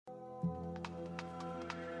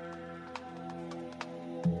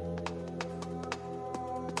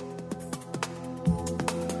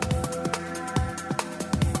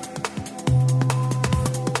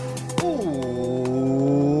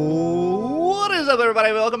up,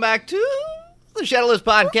 everybody? Welcome back to the Shadowless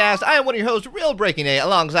Podcast. I am one of your hosts, Real Breaking A,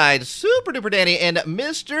 alongside Super Duper Danny and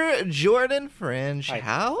Mr. Jordan Fringe. Hi.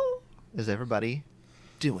 How is everybody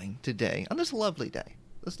doing today on this lovely day?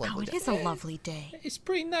 It is a lovely day. It's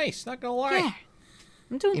pretty nice, not gonna lie. Yeah,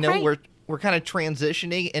 I'm doing You know, great. we're kind of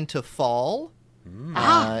transitioning into fall.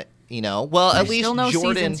 Ah. Well, at least Still no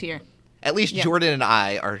Jordan seasons here. At least Yeah. Jordan and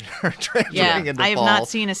I are transitioning Yeah, into I have fall. not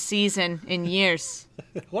seen a season in years.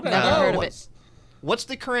 What Never heard of it. What's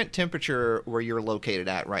the current temperature where you're located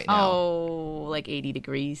at right now? Oh, like 80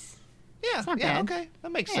 degrees. yeah, not yeah, bad. okay,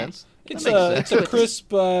 that makes Yeah. sense. It's That makes a sense.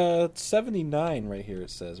 crisp 79 right here.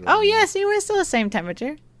 It says. Right Oh, now. yeah, see, we're still the same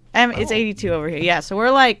temperature. It's Oh. 82 over here. Yeah, so we're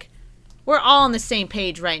all on the same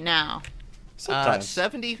page right now. Sometimes.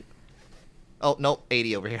 70. Oh, nope,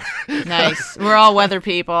 80 over here. Nice. We're all weather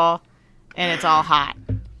people, and it's all hot.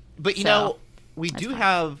 But, you So, know, we do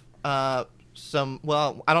fine. have some,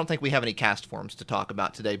 well, I don't think we have any cast forms to talk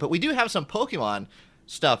about today, but we do have some Pokemon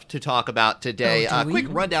stuff to talk about today. Oh, do we?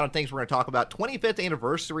 Quick rundown of things we're going to talk about. 25th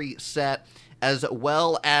anniversary set, as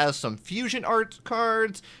well as some fusion art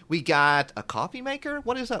cards. We got a coffee maker.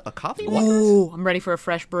 What is that? A coffee maker? Ooh, I'm ready for a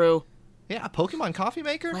fresh brew. Yeah, a Pokemon coffee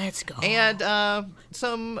maker. Let's go. And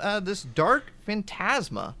some this Dark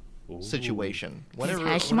Phantasma situation. Whatever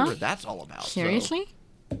that's all about. So Seriously?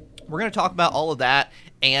 we're going to talk about all of that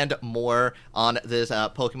and more on this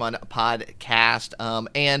Pokemon podcast.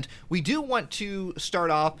 And we do want to start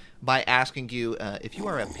off by asking you if you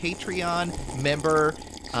are a Patreon member.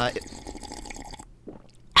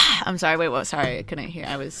 I'm sorry. Wait, what? Sorry, I couldn't hear.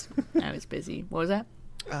 I was busy. What was that?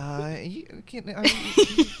 You can't,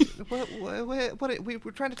 what, we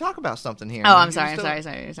were trying to talk about something here. Oh, I'm You sorry. still-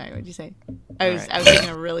 What did you say? I was right. thinking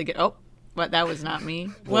a really good. Oh, what? That was not me.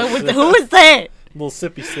 What was? Who was that? Little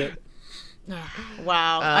sippy sip.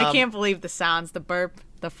 Wow, I can't believe the sounds: the burp,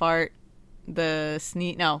 the fart, the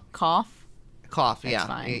sneeze. No, cough. Cough, yeah.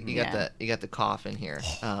 fine, You yeah. got the cough in here.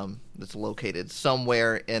 That's located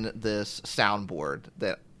somewhere in this soundboard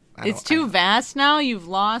that It's too vast now. I've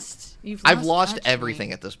lost touch everything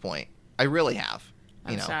me. at this point. I really have.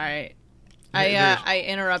 I'm know. sorry. There's- I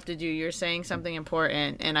interrupted you. You're saying something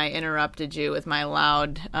important, and I interrupted you with my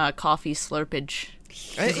loud coffee slurpage.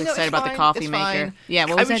 I was excited about the coffee maker. Yeah,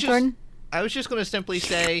 what was that, Jordan? I was just going to simply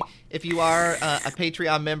say, if you are a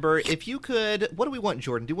Patreon member, if you could, what do we want,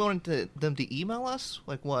 Jordan? Do we want them to email us?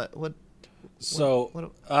 Like what? So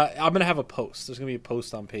what- I'm gonna have a post. There's gonna be a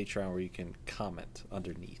post on Patreon where you can comment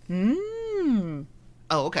underneath. Hmm.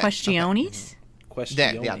 Oh, okay. Questiones?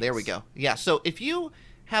 Questions. Yeah, there we go. Yeah, so if you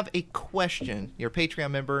have a question, you're a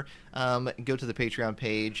Patreon member, go to the Patreon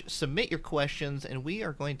page, submit your questions, and we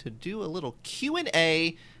are going to do a little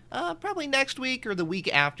Q&A probably next week or the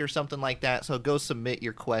week after, something like that. So go submit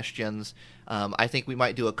your questions. I think we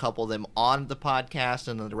might do a couple of them on the podcast,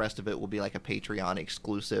 and then the rest of it will be like a Patreon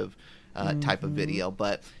exclusive type of video.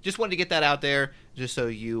 But just wanted to get that out there, just so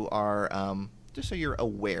you are, just so you're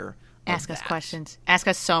aware. Ask of us that. questions. Ask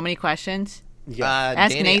us so many questions. Yeah.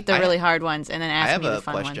 Ask Danny, Nate the I- really hard ones, and then ask have me the a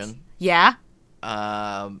fun question. ones. Yeah?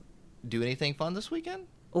 Do anything fun this weekend?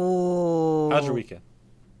 Ooh. How's your weekend?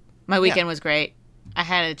 My weekend was great. I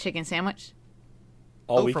had a chicken sandwich.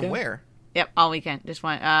 All weekend. From where? Yep, all weekend. Just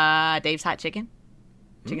one. Dave's Hot Chicken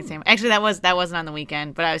sandwich. Actually, that wasn't on the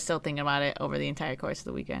weekend, but I was still thinking about it over the entire course of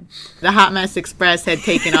the weekend. The Hot Mess Express had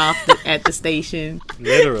taken off at the station.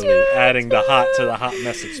 Literally adding the hot to the Hot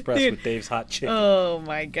Mess Express with Dave's Hot Chicken. Oh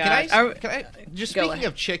my god! Can I just Go speaking ahead.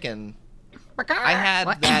 of chicken, I had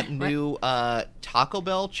What? that What? new Taco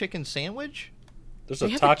Bell chicken sandwich. There's They a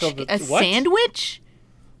have taco. a what? sandwich?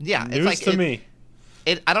 Yeah, News it's like to me.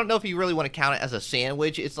 I don't know if you really want to count it as a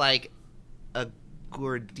sandwich. It's like a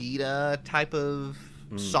gordita type of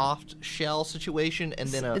soft shell situation, and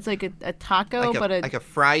then It's like a taco, but like a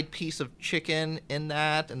fried piece of chicken in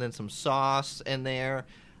that, and then some sauce in there.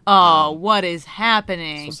 what is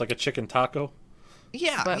happening? So it's like a chicken taco,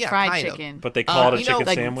 Yeah, But yeah, fried kind of. chicken. but they call it a you know, chicken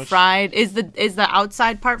like sandwich. fried is the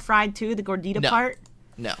outside part fried too? The gordita No. part?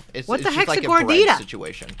 No, it's What it's the just heck's like a a bread gordita?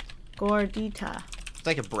 situation. Gordita. It's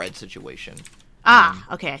like a bread situation.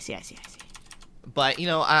 Okay, I see. But, you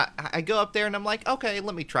know, I go up there and I'm like, okay,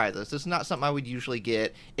 let me try this. This is not something I would usually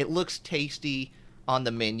get. It looks tasty on the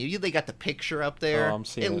menu. They got the picture up there. Oh, I'm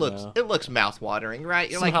seeing it looks now. it looks mouth-watering, right?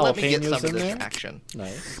 You're Some like, let me get jalapenos some of in this there? action.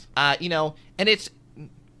 Nice. You know, and it's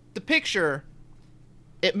the picture,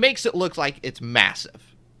 it makes it look like it's massive.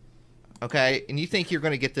 Okay? And you think you're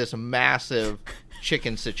going to get this massive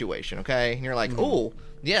chicken situation, okay? And you're like, oh,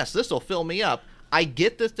 yes, this will fill me up. I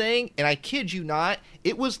get the thing, and I kid you not,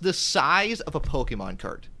 it was the size of a Pokemon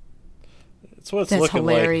card. That's what it's That's looking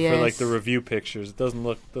like for hilarious. like the review pictures. It doesn't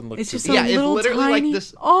look It's too just good. a Yeah, it's little literally like tiny.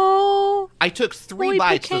 this- Oh, I took 3 Muy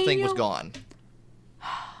bites, the thing was pequeño. gone.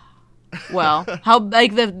 well, how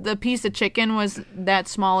like the piece of chicken was that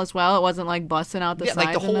small as well? It wasn't like busting out the Yeah, sides.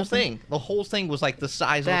 like the or whole nothing? thing. The whole thing was like the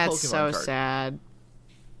size That's of a Pokemon so card. sad.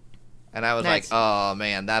 And I was That's- like, oh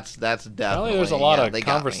man, that's definitely. Apparently, there's a lot yeah, of they got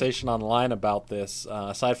me. conversation online about this.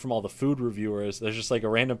 Aside from all the food reviewers, there's just like a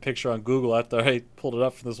random picture on Google after I pulled it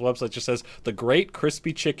up from this website. Just says the Great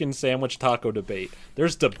Crispy Chicken Sandwich Taco Debate.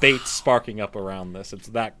 There's debates sparking up around this. It's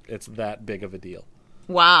that big of a deal.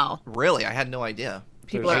 Wow. Really, I had no idea.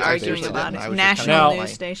 People There's- are I arguing seriously about didn't. I it. was just National kinda news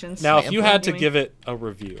like- stations. Now, if you had to arguing. give it a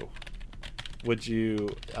review, what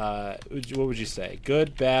would you say?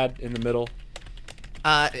 Good, bad, in the middle?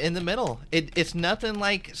 In the middle, it's nothing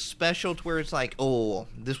like special to where it's like, oh,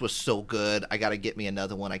 this was so good, I got to get me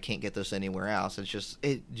another one. I can't get this anywhere else. It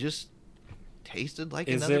just tasted like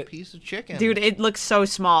Is another it- piece of chicken, Dude, it looks so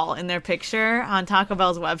small in their picture on Taco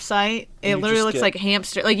Bell's website. It You literally just looks get- like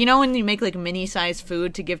hamster. Like, you know when you make like mini-sized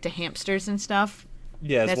food to give to hamsters and stuff?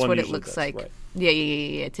 Yeah, That's one what it usually looks does, like. right.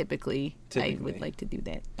 Yeah. Typically, I Typically. would like to do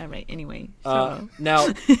that. All right. Anyway. Now,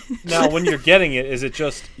 when you're getting it, is it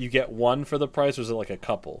just you get one for the price, or is it like a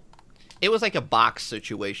couple? It was like a box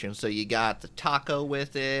situation. So you got the taco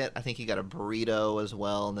with it. I think you got a burrito as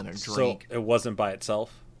well, and then a drink. So it wasn't by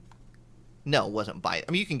itself. No, it wasn't by.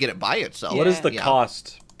 I mean, you can get it by itself. What is the Yeah.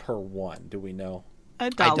 cost per one? Do we know? I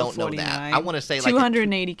don't know that. I want to say like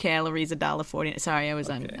 280 calories, $1.49. Sorry, I was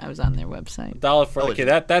on their website. $1 for Oh, okay. is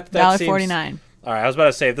That seems $1.49. All right. I was about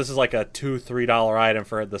to say if this is like a $2-3 item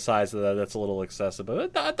for the size of that, that's a little excessive.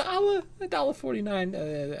 But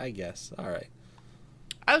 $1.49, I guess. All right.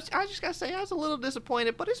 I just gotta say I was a little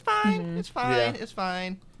disappointed, but it's fine. It's fine. Yeah. It's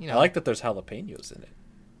fine. You know, I like that there's jalapenos in it.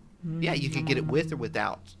 Yeah, you could get it with or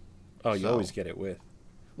without. Oh, you So- always get it with.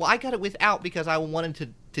 Well, I got it without because I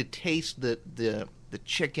wanted to taste the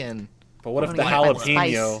chicken. But what if I the wanna get that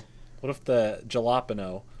jalapeno? spice. What if the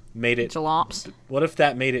jalapeno made it? Jalops. What if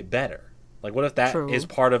that made it better? Like, what if that is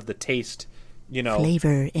True. part of the taste? You know,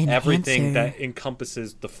 Flavor everything enhancer. that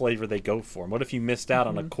encompasses the flavor they go for. And what if you missed out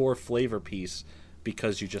on Mm-hmm. a core flavor piece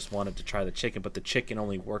because you just wanted to try the chicken, but the chicken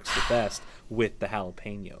only works the best with the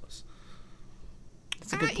jalapenos?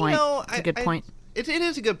 It's a good You point. know, It's a good point. It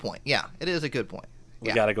is a good point. Yeah, it is a good point. We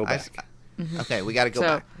Yeah, gotta go back. Okay, we gotta go So,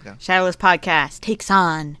 back. Okay. Shadowless Podcast. Takes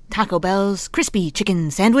on Taco Bell's crispy chicken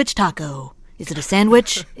sandwich taco. Is it a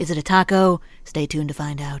sandwich? Is it a taco? Stay tuned to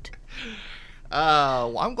find out.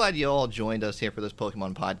 Well, I'm glad you all joined us here for this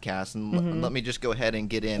Pokemon podcast, and Mm-hmm. let me just go ahead and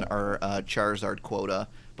get in our Charizard quota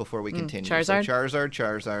before we continue. So Charizard? Charizard.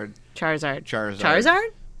 Charizard. Charizard. Charizard?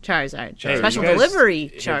 Charizard. Hey, Special you guys delivery.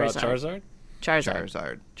 hear about Charizard.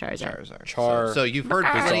 Charizard? Charizard. So you've heard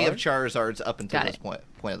plenty of Char- Charizards up until Got this it. point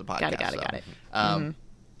of the podcast. Got it.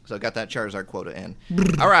 So got that Charizard quota in.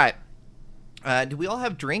 All right. Do we all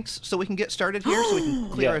have drinks so we can get started here, so we can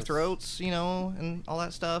clear our Yes. throats, and all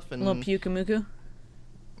that stuff? And A little pukamuku.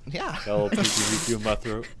 yeah. Oh, pee in my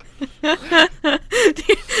throat.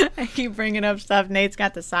 I keep bringing up stuff. Nate's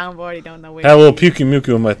got the soundboard. He don't know where. Had a little pukey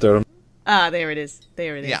muku in my throat. Ah, there it is.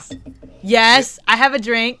 There it is. Yeah. Yes, I have a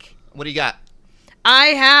drink. What do you got? I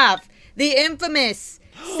have the infamous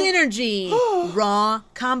Synergy Raw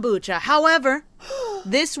Kombucha. However,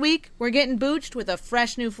 this week we're getting booched with a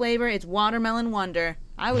fresh new flavor. It's Watermelon Wonder.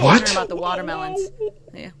 I was wondering about the watermelons.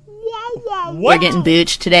 Yeah. We're getting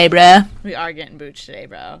booched today, bruh. We are getting booched today,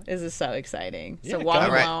 bro. This is so exciting. Yeah, So come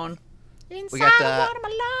watermelon. We got the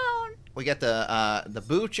Watermelon. we got the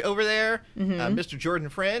Booch over there, Mr. Jordan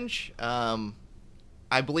Fringe.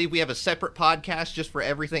 I believe we have a separate podcast just for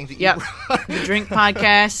everything that you Yep. brought. The Drink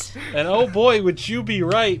Podcast. And oh boy, would you be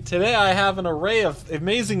right. Today I have an array of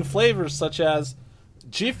amazing flavors such as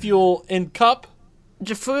G Fuel in cup.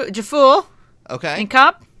 Jaful Okay. in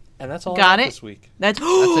cup. And that's all Got I got it. this week. That's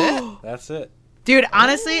That's it. That's it. Dude,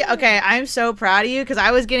 honestly, okay, I'm so proud of you because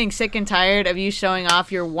I was getting sick and tired of you showing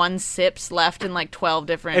off your one sips left in like 12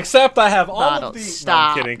 different. Except I have all Bottles. of these.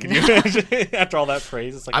 Stop. No, I'm kidding. Can you imagine? After all that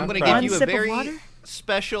praise, it's like I'm going to proud. give you a sip of very water?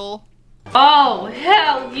 special. Oh,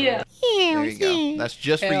 hell yeah. There you go. That's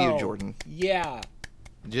just for you, Hell. Jordan. Yeah,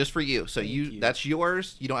 Just for you. So you. that's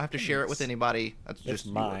yours. You don't have to share it with anybody. That's it's just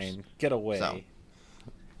yours. mine. Get away. So.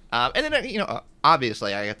 And then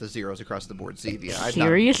obviously I got the zeros across the board. Zevia.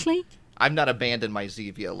 Seriously? I've not abandoned my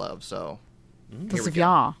Zevia love. So This we is go.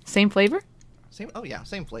 y'all. Same flavor? same. Oh yeah,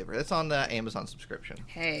 same flavor. It's on the Amazon subscription.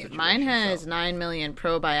 Hey, situation, mine has so. 9 million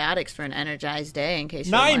probiotics for an energized day. In case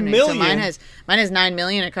you're 9 wondering. million? So mine has 9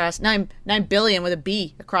 million across 9 billion with a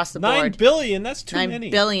B across the 9 board. billion. That's too 9 many.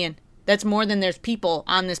 billion. That's more than there's people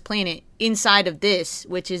on this planet inside of this,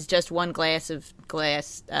 which is just one glass of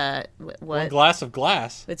glass. What? One glass of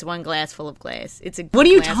glass. It's one glass full of glass. It's a. What are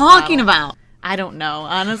you glass talking bottle. about? I don't know.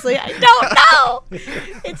 Honestly, I don't know.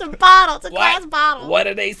 It's a bottle. It's a glass bottle. What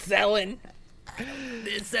are they selling?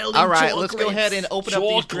 They're selling All right, let's go ahead and open up these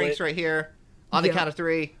Chocolate. drinks right here on the count of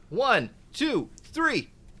 3. 1, 2, 3.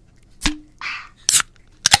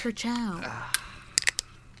 Ka-chow.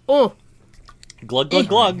 Oh. Glug, glug,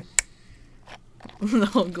 glug. No,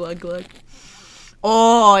 glug glug.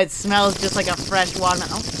 Oh, it smells just like a fresh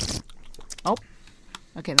watermelon. Oh.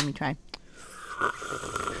 Okay, let me try.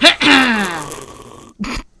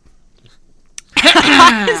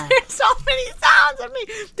 There's so many sounds of me.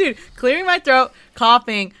 Dude, clearing my throat,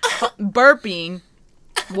 coughing, burping.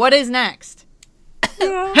 What is next?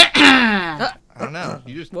 I don't know.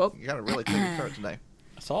 You just Whoop. you got to really clear your throat today.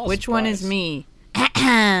 That's all Which one is me?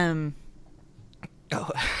 Oh,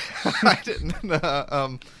 I didn't.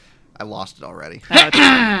 I lost it already.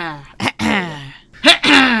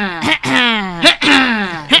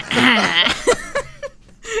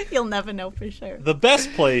 You'll never know for sure. The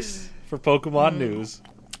best place for Pokemon news.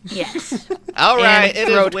 Yes. All right, And it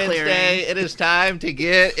is throat Wednesday. clearing. It is time to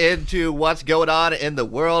get into what's going on in the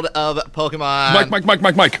world of Pokemon.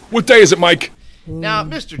 Mike. What day is it, Mike? Now,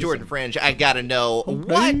 Mr. Jordan Fringe, I gotta know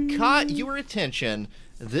what caught your attention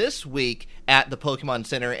this week at the Pokemon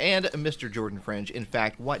Center, and Mr. Jordan Fringe, in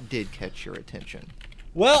fact, what did catch your attention?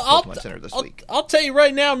 Well, Pokemon Center this week. I'll tell you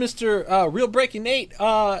right now, Mr. Real Breaking Nate,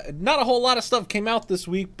 not a whole lot of stuff came out this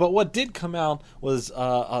week, but what did come out was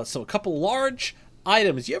a couple large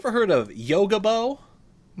items. You ever heard of Yogobo?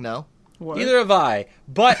 No? Neither have I.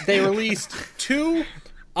 But they released 2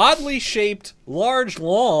 oddly shaped, large,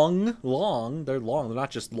 long, they're long, they're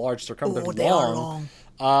not just large circumference, they're long.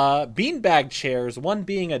 Beanbag chairs, one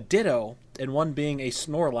being a Ditto and one being a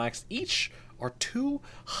Snorlax. Each are 2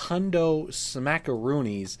 hundo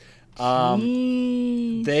smackaroonies.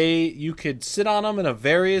 You could sit on them in a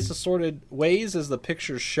various assorted ways, as the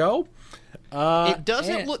pictures show. It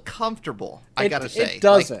doesn't look comfortable, I gotta say. It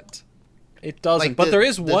doesn't. like but the- there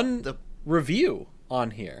is the- one the- review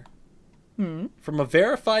on here from a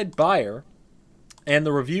verified buyer, and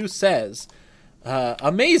the review says,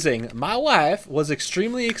 amazing. My wife was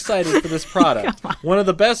extremely excited for this product. One of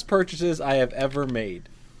the best purchases I have ever made.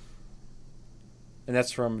 And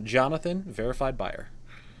that's from Jonathan, verified buyer.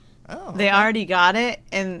 Oh, They already got it,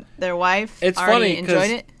 and their wife It's already funny enjoyed because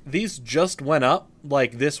it. these just went up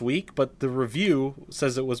like this week, but the review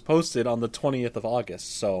says it was posted on the 20th of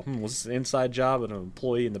August. So was this an inside job and an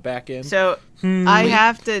employee in the back end? So I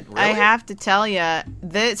have to tell you,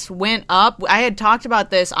 this went up. I had talked about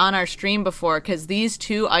this on our stream before because these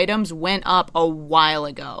 2 items went up a while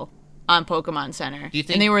ago on Pokemon Center, Do you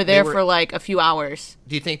think and they were there for like a few hours.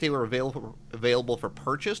 Do you think they were available for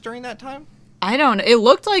purchase during that time? I don't know. It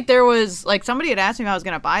looked like there was like somebody had asked me if I was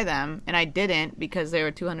gonna buy them, and I didn't because they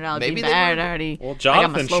were $200. Maybe beanbag. they I had were. already. Well, I got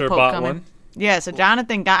Jonathan my sure Slowpoke bought coming. one. Yeah, so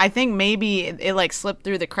Jonathan got. I think maybe it like slipped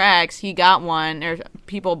through the cracks. He got one, or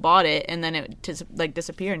people bought it, and then it just like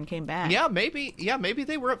disappeared and came back. Yeah, maybe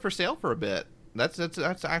they were up for sale for a bit. That's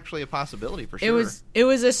actually a possibility for sure. It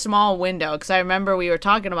was a small window because I remember we were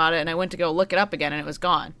talking about it, and I went to go look it up again, and it was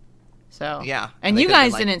gone. So Yeah, and they you could've been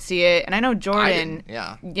guys like- didn't see it, and I know Jordan. didn't,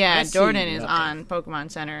 yeah. I see Jordan is nothing. on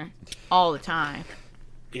Pokemon Center all the time.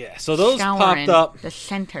 Yeah, so those Scouring popped up. the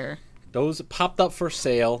center. Those popped up for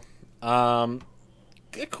sale.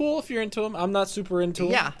 Cool if you're into them. I'm not super into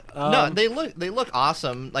them. Yeah, no, they look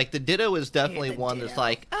awesome. Like the Ditto is definitely one that's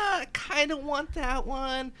like, I kind of want that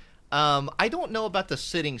one. I don't know about the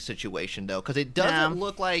sitting situation though, because it doesn't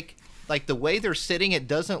look like the way they're sitting. It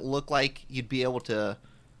doesn't look like you'd be able to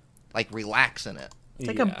like relax in it. It's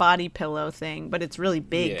like a body pillow thing, but it's really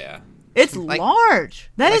big. Yeah. It's Like- large.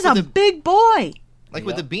 That like is a with the- big boy. Like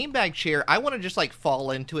with the beanbag chair, I want to just like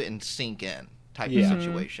fall into it and sink in type Yeah. of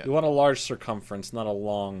situation. You want a large circumference, not a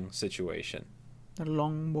long situation. The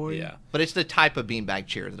long boy. Yeah. But it's the type of beanbag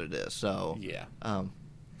chair that it is. So Yeah.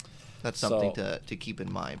 that's something So- to keep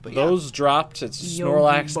in mind. But yeah. Those dropped. It's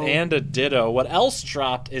Snorlax and a Ditto. What else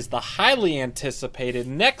dropped is the highly anticipated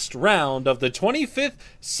next round of the 25th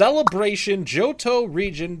Celebration Johto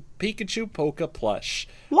Region Pikachu Poke plush.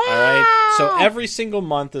 Wow! All right. So every single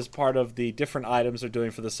month, as part of the different items they're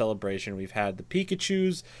doing for the celebration, we've had the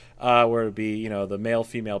Pikachus, where it would be the male,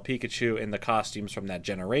 female Pikachu in the costumes from that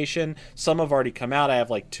generation. Some have already come out. I have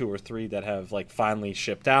like 2 or 3 that have like finally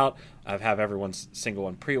shipped out. I have everyone's single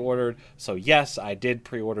one pre-ordered. So yes, I did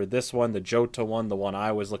pre-order this one, the Johto one, the one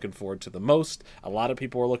I was looking forward to the most. A lot of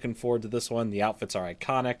people were looking forward to this one. The outfits are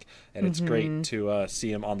iconic, and it's great to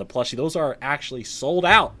see them on the plushie. Those are actually sold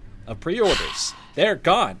out of pre-orders. They're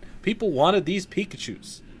gone. People wanted these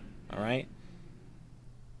Pikachus. All right.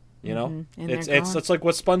 You know, And it's like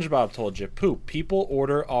what SpongeBob told you. Poop. People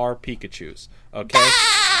order our Pikachus. Okay.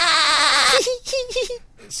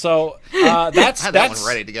 So that's I had that one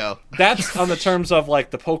ready to go. That's on the terms of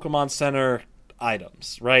like the Pokemon Center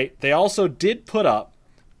items, right? They also did put up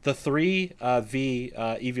the 3 V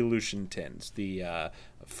evolution tins, the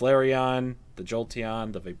Flareon, the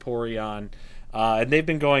Jolteon, the Vaporeon, and they've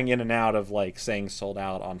been going in and out of like saying sold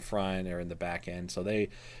out on front or in the back end. So they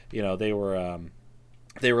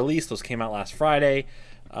released those, came out last Friday.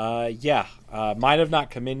 Might have not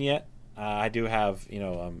come in yet. I do have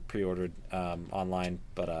pre-ordered online,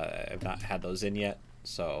 but I've not had those in yet,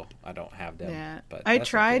 so I don't have them. Yeah, but I that's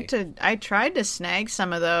tried okay. to snag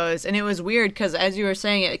some of those, and it was weird because as you were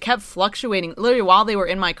saying, it kept fluctuating. Literally, while they were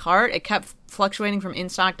in my cart, it kept fluctuating from in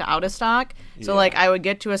stock to out of stock. So like I would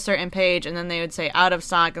get to a certain page, and then they would say out of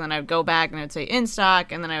stock, and then I would go back and it would say in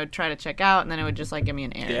stock, and then I would try to check out, and then it would just like give me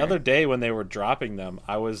an error. The other day when they were dropping them,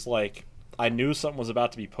 I was like, I knew something was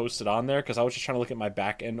about to be posted on there because I was just trying to look at my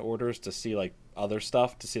back end orders to see like other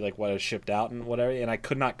stuff, to see like what is shipped out and whatever, and I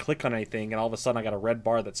could not click on anything, and all of a sudden I got a red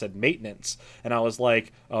bar that said maintenance, and I was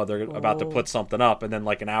like, oh, they're about to put something up, and then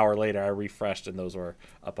like an hour later I refreshed and those were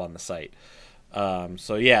up on the site.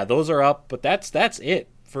 So yeah, those are up, but that's it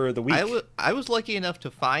for the week. I was lucky enough to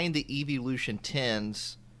find the Evolution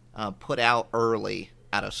 10s put out early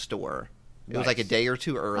at a store. It was like a day or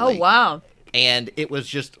two early. Oh wow! And it was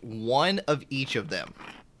just one of each of them.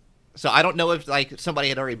 So I don't know if like somebody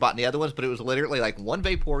had already bought the other ones, but it was literally like one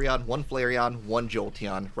Vaporeon, one Flareon, one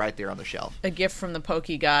Jolteon right there on the shelf. A gift from the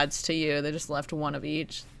Poke Gods to you. They just left one of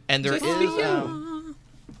each. And there is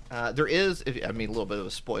a little bit of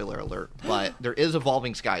a spoiler alert, but there is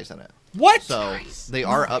Evolving Skies in it. What? So they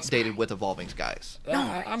are updated with Evolving Skies.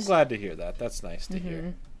 I'm glad to hear that. That's nice to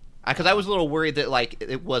hear. Because I was a little worried that like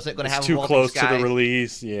it wasn't going to have It's too Evolving close Skies. to the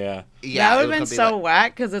release. Yeah. That would it have was been gonna so be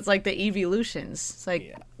whack because it's like the evolutions. It's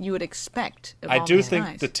like you would expect. I do Evolving think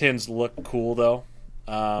Skies. the tins look cool though.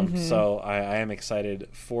 So I am excited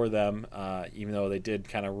for them, even though they did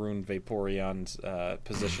kind of ruin Vaporeon's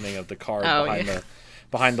positioning of the card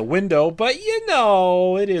behind the window. But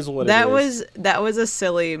it is what it is. That was a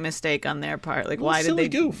silly mistake on their part. Like, why did they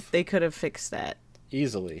goof. They could have fixed that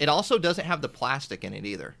Easily. It also doesn't have the plastic in it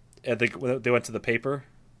either. They went to the paper.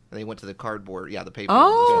 They went to the cardboard. Yeah, the paper.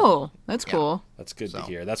 Oh, that's cool. That's good to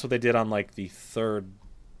hear. That's what they did on like the third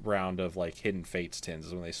round of like Hidden Fates tins,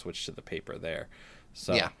 is when they switched to the paper there.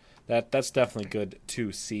 So yeah. That's definitely good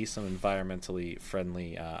to see some environmentally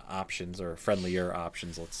friendly options, or friendlier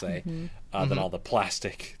options, let's say, than all the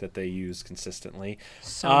plastic that they use consistently.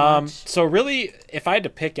 So really, if I had to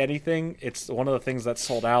pick anything, it's one of the things that's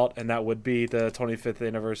sold out, and that would be the 25th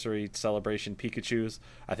anniversary celebration Pikachus.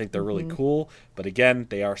 I think they're really cool, but again,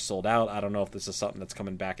 they are sold out. I don't know if this is something that's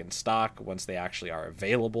coming back in stock once they actually are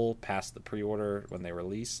available past the pre-order when they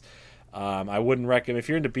release. I wouldn't recommend, if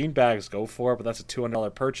you're into beanbags, go for it, but that's a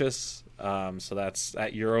 $200 purchase, so that's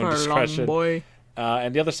at your own discretion. Boy.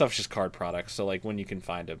 And the other stuff is just card products, so like when you can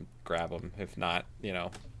find them, grab them. If not,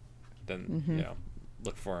 then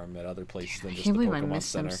look for them at other places than just the I can't believe I Pokemon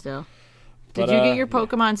missed Center. them still. But, Did you get your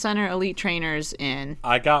Pokemon Center Elite Trainers in?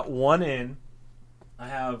 I got one in. I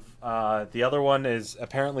have the other one is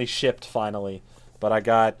apparently shipped finally, but I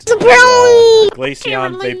got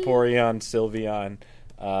Glaceon, Vaporeon, Sylveon,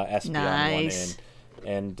 Espeon Nice. one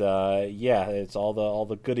in, and it's all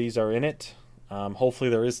the goodies are in it.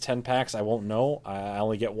 Hopefully there is 10 packs. I won't know. I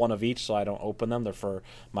only get one of each, so I don't open them. They're for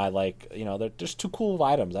my they're just too cool of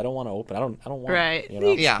items. I don't want to open. I don't want. Right,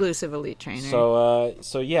 the exclusive Elite Trainer.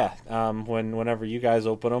 Whenever you guys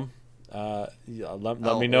open them,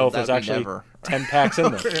 let me know if there's actually 10 packs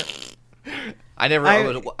in there.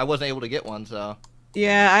 I wasn't able to get one, so.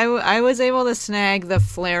 Yeah, I was able to snag the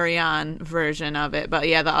Flareon version of it, but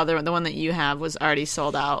yeah, the one that you have was already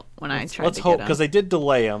sold out when I tried to get them. Let's hope, because they did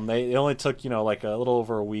delay them. They only took like a little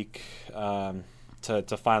over a week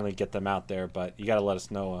to finally get them out there. But you got to let us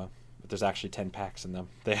know if there's actually 10 packs in them.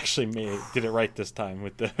 They actually did it right this time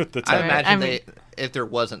with the 10. I imagine if there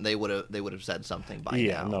wasn't, they would have said something by now.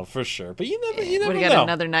 Yeah, no, for sure. But you never would have know. got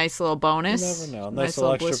another nice little bonus. You never know. Nice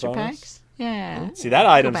little little extra blister bonus. packs. Yeah. See, that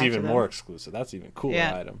item's back even to more them. exclusive. That's even cooler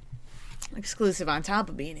item. Exclusive on top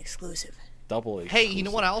of being exclusive. Double exclusive. Hey, you know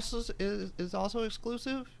what else is also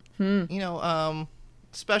exclusive?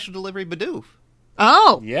 Special delivery Bidoof.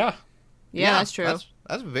 Oh, Yeah. yeah, that's true.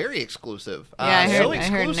 That's very exclusive. Yeah, I heard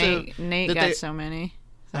exclusive Nate that got so many.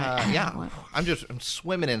 I'm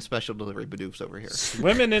swimming in special delivery Bidoofs over here.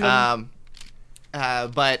 Swimming in them.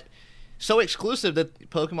 But so exclusive that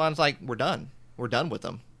Pokemon's like, we're done with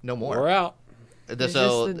them. No more. We're out. Is this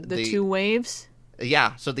the 2 waves?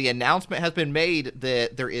 Yeah, so the announcement has been made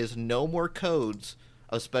that there is no more codes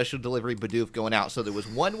of special delivery Bidoof going out. So there was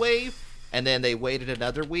 1 wave, and then they waited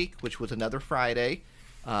another week, which was another Friday.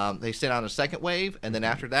 They sent out a 2nd wave, and then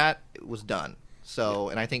after that, it was done. So,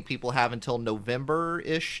 and I think people have until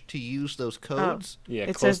November-ish to use those codes. Yeah,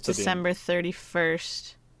 It close says to the December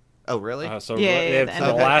 31st. Oh, really? So Yeah, they have the the end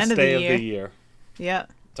of- last end of day the of year. the year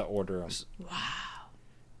Yep. to order them.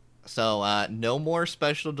 So, no more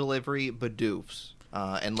special delivery Bidoofs,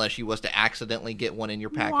 unless you was to accidentally get one in your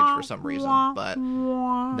package for some reason. But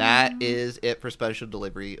that is it for special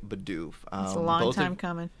delivery Bidoof. It's a long time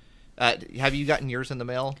coming. Have you gotten yours in the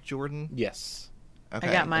mail, Jordan? Yes. Okay.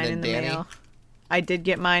 I got and mine then in the Danny? mail. I did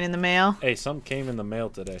get mine in the mail. Hey, some came in the mail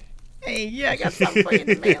today. Hey, yeah, I got something for you in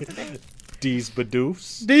the mail today. These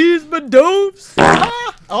Bidoofs. These Bidoofs.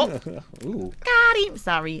 Oh, Ooh. got him.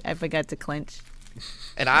 Sorry, I forgot to clench.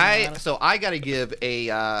 And I got to give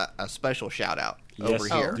a special shout out over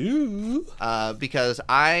Yes, here you do. because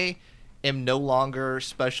I am no longer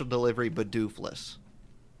special delivery Bidoofless.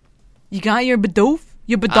 You got your Bidoof?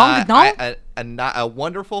 Your Badongadon? A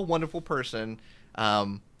wonderful, wonderful person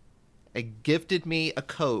gifted me a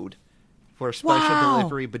code for a special Wow.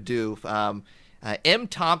 delivery Bidoof. M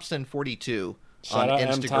Thompson 42 Shout on out M.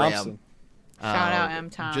 Instagram. Thompson. Shout out M.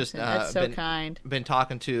 Thompson. That's so kind. Been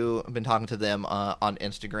talking to them on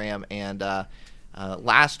Instagram, and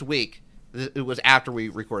last week it was after we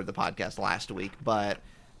recorded the podcast last week, but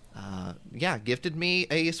gifted me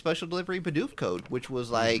a special delivery Bidoof code, which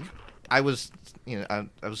was like. I was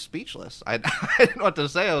speechless. I didn't know what to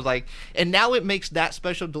say. I was like, and now it makes that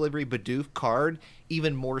special delivery Bidoof card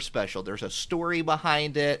even more special. There's a story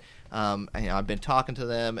behind it. I've been talking to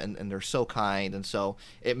them, and they're so kind, and so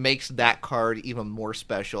it makes that card even more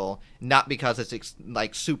special. Not because it's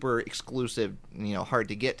like super exclusive, hard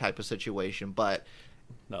to get type of situation, but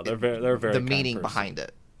No, they're very the the meaning behind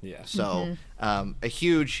it. Yeah. So a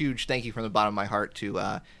huge thank you from the bottom of my heart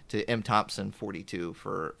to M Thompson 42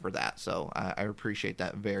 for that. So I appreciate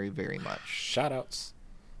that very, very much. Shout outs.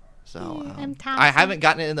 So M. I haven't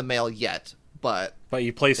gotten it in the mail yet, but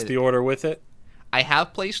You placed the order with it? I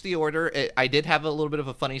have placed the order. I did have a little bit of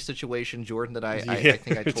a funny situation, Jordan, that I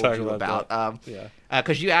think I we told talked you about. Yeah.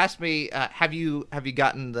 Because you asked me, have you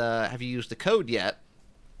used the code yet?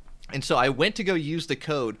 And so I went to go use the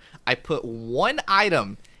code. I put one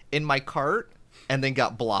item in my cart and then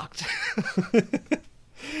got blocked.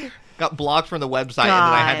 Got blocked from the website, and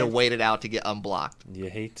then I had to God. wait it out to get unblocked. You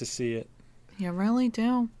hate to see it. You really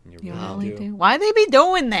do. You really really do. Why they be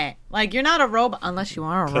doing that? Like, you're not a robot unless you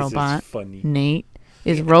are a 'Cause robot. it's funny. Nate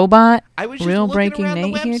is robot. I was just Real looking breaking around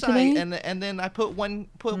Nate the here website, today. and then I put one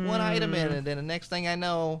item in, and then the next thing I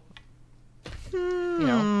know,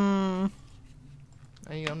 next.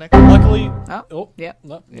 Luckily, Yep. no, Yep.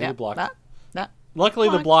 you're blocked. That. Luckily,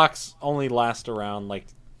 the Blocked. blocks only last around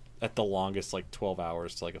at the longest 12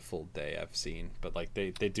 hours to a full day I've seen, but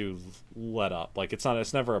they do let up.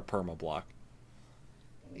 It's never a perma block.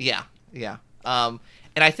 Yeah. And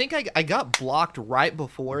I think I got blocked right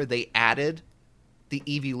before they added the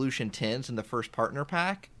Evolution 10s in the first partner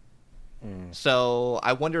pack. So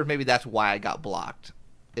I wonder if maybe that's why I got blocked.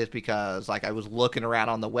 It's because I was looking around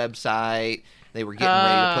on the website, they were getting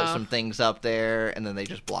ready to put some things up there, and then they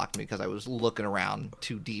just blocked me because I was looking around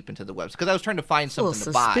too deep into the website. Because I was trying to find a little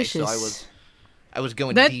something to buy, so suspicious. I was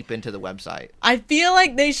going That- deep into the website. I feel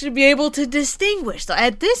like they should be able to distinguish. So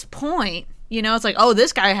at this point, it's like, oh,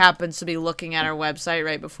 this guy happens to be looking at our website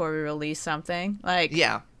right before we release something. Like,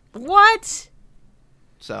 Yeah. what?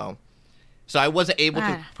 So I wasn't able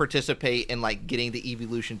to Ah. participate in getting the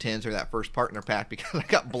Evolution 10s or that first partner pack because I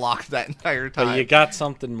got blocked that entire time. But you got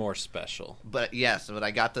something more special. But yes, but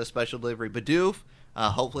I got the special delivery Bidoof.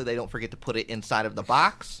 Hopefully they don't forget to put it inside of the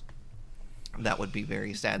box. That would be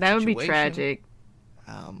very sad. That would be situation. tragic.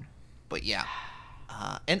 But yeah,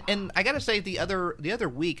 and I gotta say the other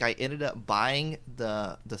week I ended up buying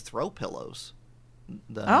the throw pillows.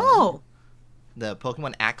 The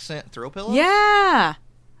Pokemon Accent throw pillows. Yeah.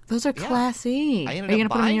 Those are Yeah. classy. I Are you ended going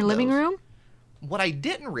up to put them in your buying living those. room? What I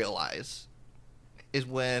didn't realize is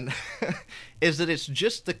is that it's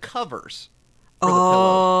just the covers for the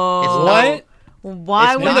pillow. It's What?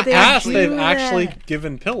 Why It's would not In the they past, do they've that? actually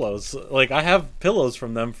given pillows. I have pillows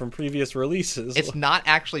from them from previous releases. It's not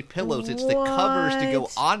actually pillows. It's the covers to go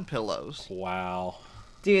What? on pillows. Wow.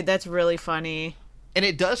 Dude, that's really funny. And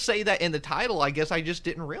it does say that in the title. I guess I just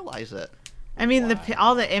didn't realize it. I mean,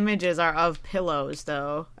 all the images are of pillows,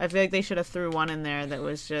 though. I feel like they should have threw one in there that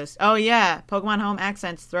was just, oh yeah, Pokemon Home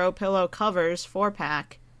Accents throw pillow covers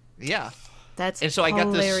 4-pack. Yeah. That's And so I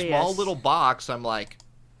got this hilarious. small little box. I'm like,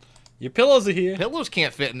 Your pillows are here. Pillows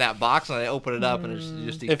can't fit in that box, and I open it up, and it's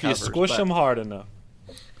just these If you covers, squish but- them hard enough.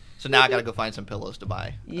 So now I gotta go find some pillows to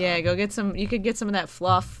buy. Yeah, go get some. You could get some of that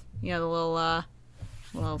fluff. You know, the little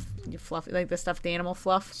fluff, like the stuffed animal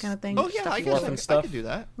fluff kind of thing. Oh yeah, I Stuffed guess and I stuff. could do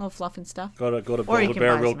that. little fluff and stuff. Go to Or you Build a can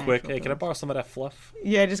Bear buy real some quick. actual Hey, can I pillows. borrow some of that fluff?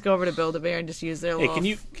 Yeah, just go over to Build-A-Bear and just use their Hey, little. can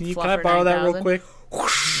I Fluffer borrow that real 9000?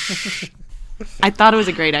 quick? I thought it was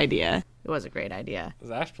a great idea. It was a great idea.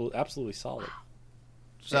 It's absolutely solid.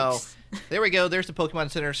 So there we go. There's the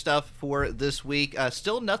Pokemon Center stuff for this week.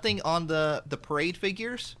 Still nothing on the parade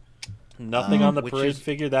figures. Nothing on the which parade is-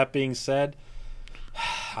 figure. That being said,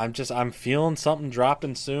 I'm feeling something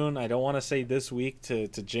dropping soon. I don't want to say this week to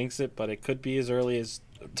jinx it, but it could be as early as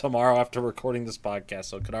tomorrow after recording this podcast,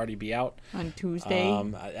 so it could already be out On Tuesday.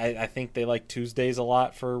 I think they like Tuesdays a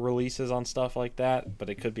lot for releases on stuff like that, but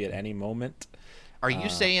it could be at any moment. Are you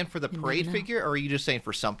saying for the parade figure, or are you just saying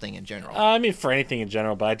for something in general? I mean, for anything in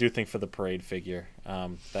general, but I do think for the parade figure,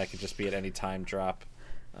 that could just be at any time drop.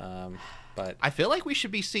 But I feel like we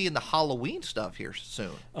should be seeing the Halloween stuff here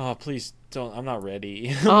soon. oh, please don't! I'm not ready.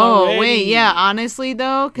 I'm Oh not wait, ready. yeah. Honestly,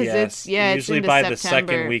 though, because Yes, it's usually into by September. the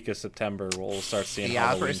second week of September we'll start seeing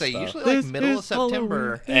Yeah, I was Halloween going to say stuff. usually like This middle of is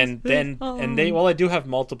September. And they do have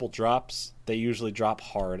multiple drops. They usually drop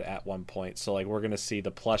hard at one point. So like we're gonna see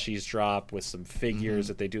the plushies drop with some figures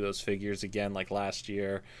if they do those figures again like last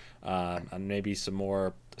year, and maybe some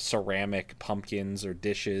more ceramic pumpkins or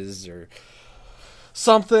dishes or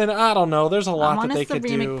something. I don't know. There's a I lot want that a they could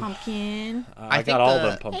ceramic do. pumpkin. I I got think all the-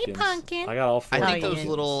 them pumpkins. pumpkin. I got all four. I of think them. those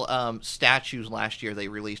little statues last year they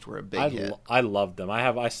released were a big hit. I loved them.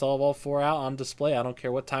 I still have all four out on display. I don't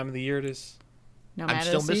care what time of the year it is. No I'm matter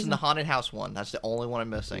still the missing season. the haunted house one. That's the only one I'm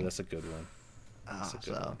missing. That's a good one. That's a good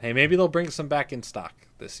So one. Hey, maybe they'll bring some back in stock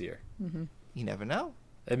this year. you never know.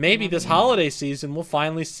 And maybe this holiday season we'll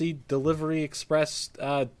finally see Delivery Express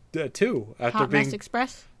 2 after Hot being Mess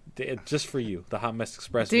Express. just for you, the Hot Mess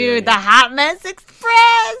Express. Dude, variant. the Hot Mess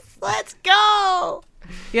Express. Let's go.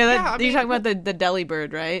 Yeah, I you're mean, talking about the Deli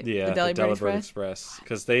Bird, right? yeah, the Deli Bird Delibird Express.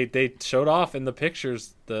 because they showed off in the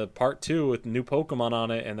pictures the part 2 with new Pokemon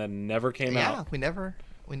on it and then never came Yeah, out. we never.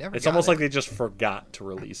 It's got almost it. like they just forgot to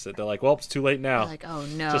release it. They're like, well, it's too late now. Like, oh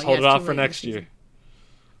no, just yeah, hold it it's off too for late in the next season.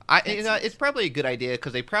 year. It's probably a good idea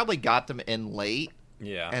because they probably got them in late,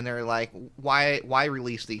 Yeah. and they're like, why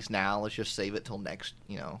release these now? Let's just save it till next,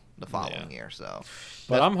 the following year. So,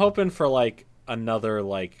 But I'm hoping for like another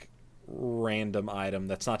like random item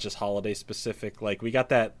that's not just holiday specific. Like we got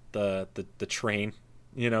that the train,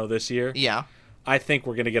 this year. yeah, I think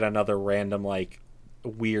we're gonna get another random like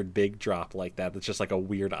weird big drop like that. That's just like a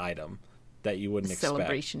weird item that you wouldn't expect.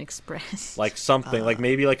 Celebration Express. Like something like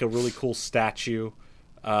maybe like a really cool statue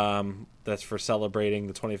that's for celebrating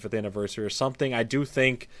the 25th anniversary or something. I do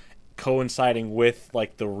think coinciding with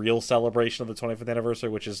like the real celebration of the 25th anniversary,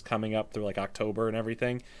 which is coming up through like October and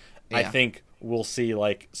everything, I Yeah. think we'll see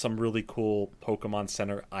like some really cool Pokemon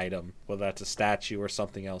Center item, whether that's a statue or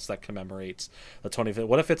something else that commemorates the 25th.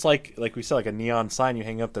 What if it's like we said, like a neon sign you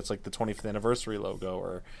hang up that's like the 25th anniversary logo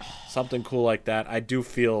or something cool like that? I do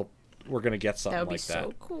feel we're gonna get something that would be like that.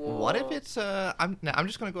 so cool. what if it's I'm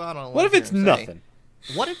just gonna go out on a What limb if here it's and say, nothing?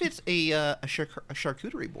 What if it's a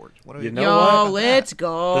charcuterie board? What do You we know Yo, what? let's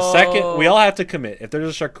go. The second we all have to commit. If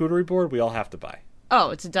there's a charcuterie board, we all have to buy. Oh,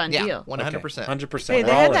 it's a done Yeah, deal. 100%. 100%. Hey, We're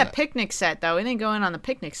they all had in that it. picnic set though. We didn't go in on the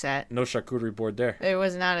picnic set. No charcuterie board there. There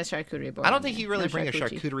was not a charcuterie board. I don't in think there. you really No bring a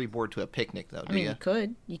charcuterie. charcuterie board to a picnic, though, do I mean, you? you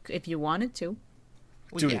could, if you wanted to.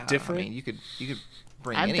 Well, do it yeah, different? I mean, you could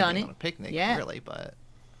bring I've anything done it. on a picnic, Yeah. really, but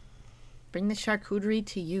Bring the charcuterie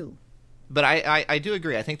to you. I do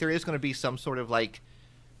agree. I think there is going to be some sort of like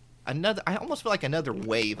another. I almost feel like another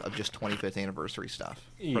wave of just 25th anniversary stuff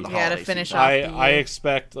for the Yeah, to holiday finish season. off. I the year.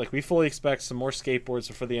 expect, like, we fully expect some more skateboards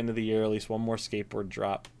before the end of the year, at least one more skateboard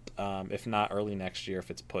drop, if not early next year if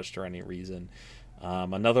it's pushed for any reason.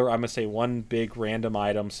 Another, I'm going to say one big random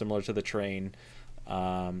item similar to the train.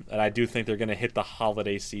 And I do think they're going to hit the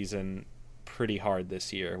holiday season pretty hard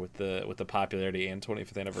this year with the popularity and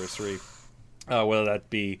 25th anniversary, whether that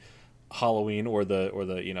be Halloween or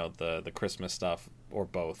the Christmas stuff or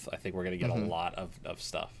both. I think we're going to get a lot of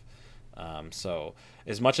stuff. So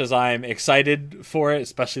as much as I'm excited for it,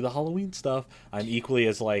 especially the Halloween stuff, I'm equally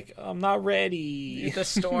as like, I'm not ready. The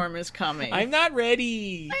storm is coming. I'm not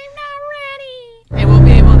ready. not ready. And we'll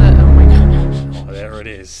be able to. Oh my god. Oh, there it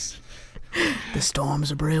is. The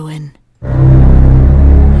storms are brewing.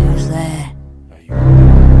 Who's there? Are you-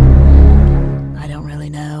 I don't really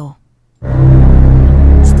know.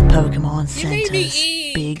 It's the Pokemon Center's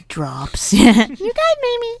big drops. You guys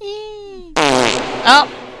made me eat. Oh,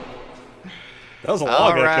 That was a All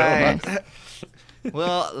long echo. right.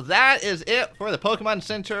 Well, that is it for the Pokemon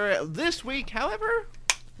Center this week. However,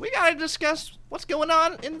 we gotta discuss what's going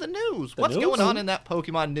on in the news. What's going on in that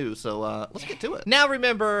Pokemon news? So let's get to it. Now,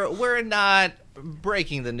 remember, we're not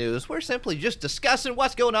breaking the news. We're simply just discussing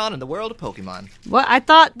what's going on in the world of Pokemon. What? I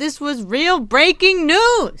thought this was real breaking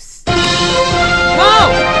news. Whoa!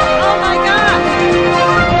 Oh my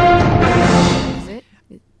gosh! Is it?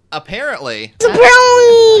 Apparently,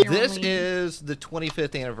 this is the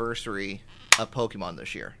 25th anniversary of Pokemon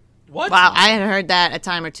this year. What? Wow, I had heard that a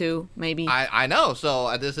time or two, maybe. I know.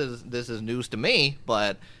 So this is news to me,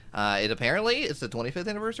 but it's the 25th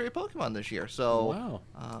anniversary of Pokemon this year. So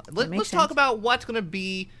Wow. let's talk about what's going to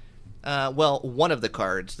be, one of the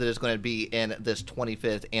cards that is going to be in this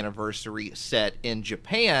 25th anniversary set in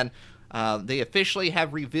Japan. They officially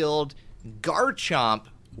have revealed Garchomp.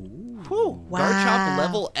 Wow. Garchomp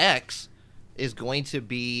Level X is going to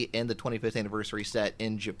be in the 25th anniversary set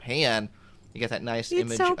in Japan. You got that nice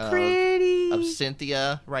image so of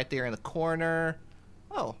Cynthia right there in the corner.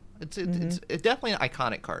 Oh, it's definitely an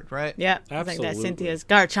iconic card, right? Yeah, I think that's Absolutely. Cynthia's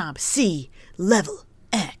Garchomp C Level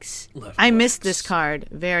X. I missed this card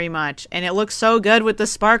very much, and it looks so good with the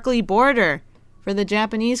sparkly border for the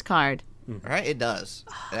Japanese card. Right, it does.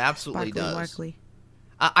 It absolutely does. Sparkly.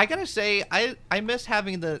 I gotta say, I miss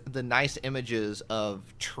having the nice images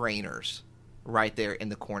of trainers right there in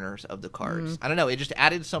the corners of the cards. I don't know, it just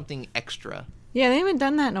added something extra. Yeah, they haven't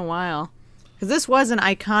done that in a while. Because this was an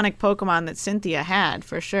iconic Pokemon that Cynthia had,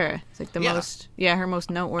 for sure. It's like her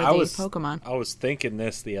most noteworthy Pokemon. I was thinking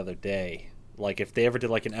this the other day. Like, if they ever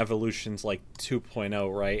did, like, an Evolutions, like,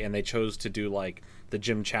 2.0, right? And they chose to do, like, the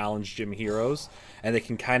Gym Challenge, Gym Heroes. And they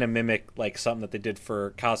can kind of mimic, like, something that they did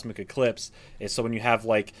for Cosmic Eclipse. Is so when you have,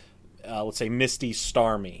 like, let's say Misty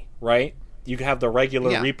Starmie, right? You can have the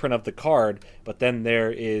regular reprint of the card, but then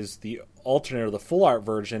there is the alternate or the full art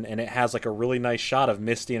version, and it has like a really nice shot of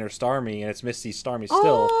Misty and her Starmie, and it's Misty Starmie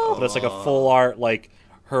still, but it's like a full art, like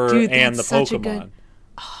her and the Pokemon.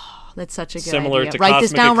 That's such a good Similar idea. to Write Cosmic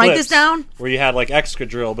this down. Eclipse, Write this down. where you had like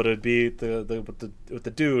Excadrill, but it'd be with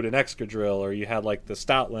the dude in Excadrill, or you had like the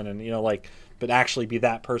Stoutland, and but actually be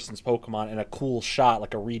that person's Pokemon in a cool shot,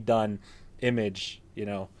 like a redone image,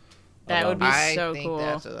 That would be I so think cool.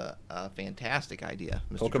 that's a fantastic idea,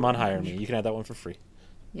 Mr. Pokemon Jordan. hire me. You can have that one for free.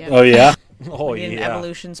 Yeah. Oh yeah. Oh In yeah.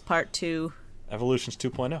 Evolutions Part 2. Evolutions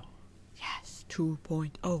 2.0. Yes,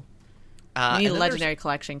 2.0. And We need then legendary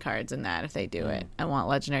collection cards in that if they do it. I want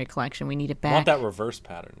legendary collection. We need it I back. want that reverse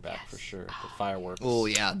pattern back for sure. The fireworks. Oh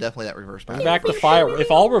yeah, definitely that reverse Bring pattern. back the fire. If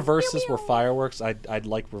all reverses were fireworks, I'd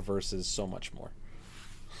like reverses so much more.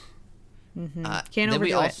 Can't Then we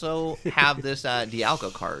overdo it. also have this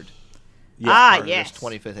Dialga card. Ah, for yes. This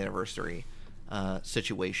 25th anniversary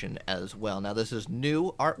situation as well. Now this is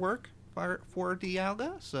new artwork for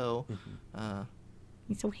Dialga, so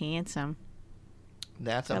He's so handsome.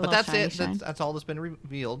 that's Got a but little that's shiny it. shine. That's all that's been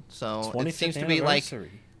revealed. So 25th it seems to be like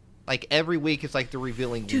anniversary. every week it's like they're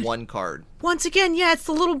revealing one card. Once again, yeah, it's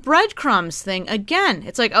the little breadcrumbs thing. Again,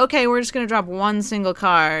 it's like, okay, we're just going to drop one single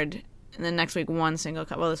card, and then next week one single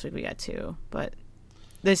card. Well, this week we got two, but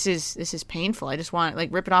this is painful. I just want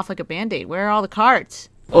rip it off like a Band-Aid. Where are all the cards?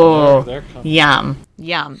 Oh, they're coming.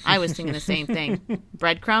 Yum. I was thinking the same thing.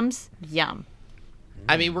 Breadcrumbs? Yum.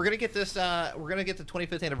 I mean, we're gonna get this. We're gonna get the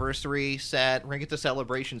 25th anniversary set. We're gonna get the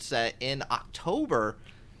celebration set in October.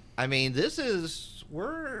 I mean,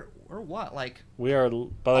 we're what, like We are.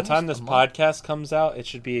 By the time this almost a month. podcast comes out, it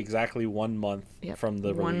should be exactly 1 month Yep. from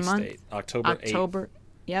the 1 release month. date, October 8th.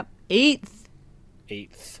 Yep. 8th.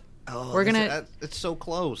 8th. We're gonna- It's so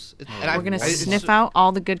close. We're gonna sniff out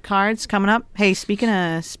all the good cards coming up. Hey, speaking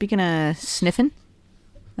of sniffing,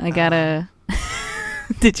 I got a.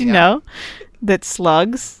 Did you know that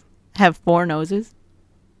slugs have 4 noses?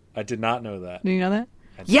 I did not know that. Do you know that?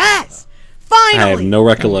 I did Yes, finally. I have no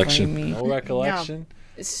recollection. blame me. No recollection.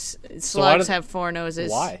 Slugs have 4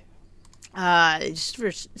 noses. Why? Just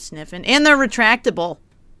for sniffing, and they're retractable.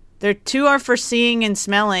 Their 2 are for seeing and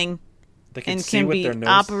smelling, They can and see can with be their nose.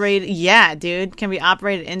 operated. Yeah, dude, can be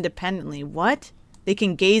operated independently. What? They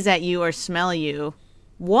can gaze at you or smell you.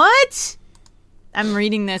 What? I'm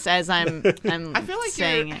reading this as I'm I feel like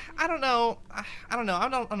saying you're. it. I don't know. I don't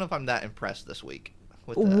know if I'm that impressed this week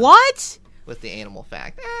with the, What? with the animal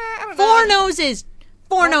fact. I don't 4 know. noses. I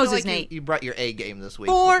 4 don't feel noses, like Nate. You brought your A game this week.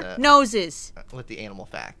 4 with noses. with the animal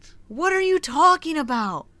fact. What are you talking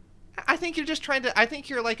about? I think you're just trying to. I think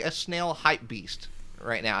you're like a snail hype beast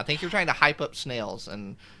right now. I think you're trying to hype up snails,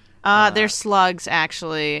 and They're slugs,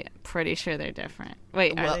 actually. Pretty sure they're different.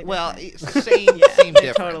 Wait, are they Well, different? it's same They're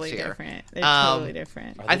difference totally here. different. They're totally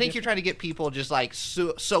different. I think you're trying to get people just like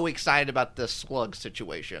so excited about the slug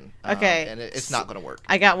situation. Okay. And it's not going to work.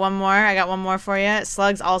 I got one more for you.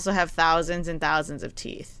 Slugs also have thousands and thousands of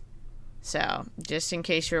teeth. So, just in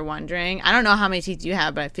case you're wondering, I don't know how many teeth you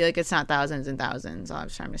have, but I feel like it's not thousands and thousands. All I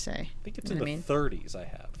was trying to say. I think it's You in know the what I mean? 30s I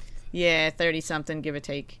have. Yeah, 30 something, give or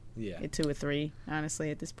take. Yeah. 2 or 3,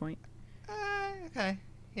 honestly, at this point. Okay.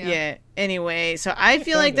 Yeah. Anyway, so I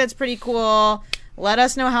feel like that's pretty cool. Let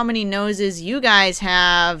us know how many noses you guys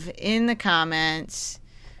have in the comments.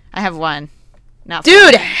 I have one. Not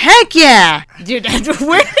Dude, heck yeah! Dude,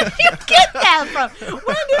 where did you get that from?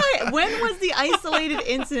 When was the isolated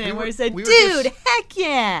incident where it said, we were dude, just- heck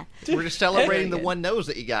yeah? We're just celebrating the Good. one nose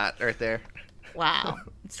that you got right there. Wow.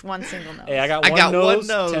 It's one single nose. Hey, I got I one got nose,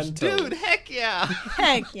 10 one nose. toes. Dude, heck yeah.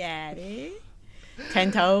 Heck yeah, dude.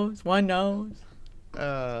 10 toes, one nose.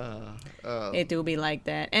 It do be like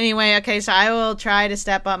that. Anyway, okay, so I will try to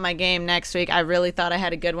step up my game next week. I really thought I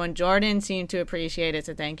had a good one. Jordan seemed to appreciate it,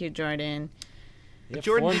 so thank you, Jordan. Yeah,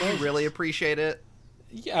 Jordan, 4 did you noses. really appreciate it?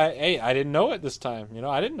 Yeah, I didn't know it this time. You know,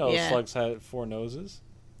 I didn't know Yeah. slugs had 4 noses.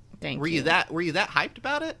 Thank Were you that hyped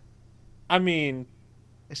about it? I mean,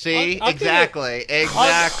 See, I'll give exactly. Come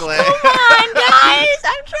on, guys!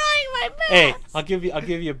 I'm trying my best. hey, I'll give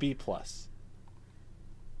you a B plus.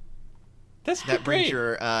 That's That great.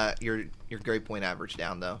 brings your grade point average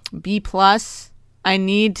down, though. B plus. I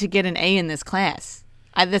need to get an A in this class.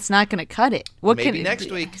 That's not going to cut it. What Maybe can next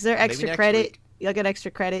week. Is there Maybe extra next credit? week. You'll get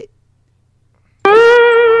extra credit.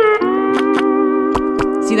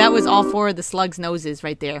 See, that was all 4 of the slug's noses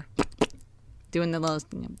right there, doing the little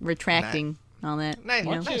retracting, all that. Nice. you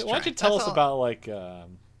Why know? don't you, why don't you That's tell us all. about like I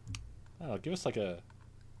don't know, give us like a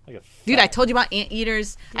Dude, I fact. told you about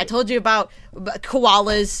anteaters. I told you about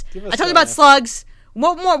koalas. Give us I told you a- about slugs.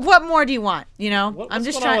 What more do you want? You know, What's I'm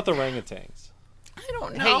just going on trying. with orangutans? I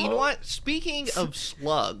don't know. Hey, you know what? Speaking of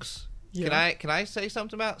slugs, can I say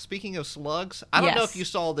something about speaking of slugs? I don't know Yes. if you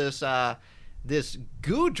saw this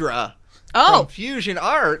Gudra Oh, from Fusion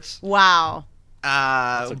Arts. wow.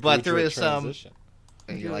 It's a But there Gudra is some. transition.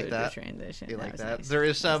 You like Good that? transition. You like was that? nice. There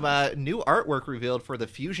is some new artwork revealed for the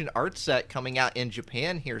Fusion Art set coming out in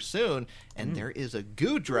Japan here soon, and there is a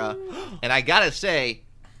Gudra, and I gotta say,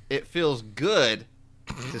 it feels good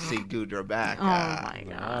to see Gudra back. Oh my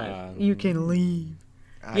god. Ah, You can leave.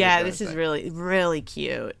 I Yeah, just this gotta is say. really, really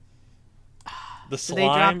cute. the So they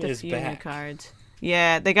dropped slime a is few new back. cards.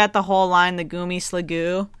 Yeah, they got the whole line, the Gumi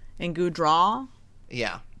Slagoo and Gudra.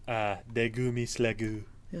 Yeah. The Gumi Slagu.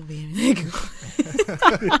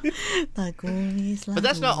 But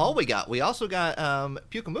that's not all we got. We also got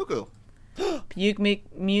Pukamuku. Puke me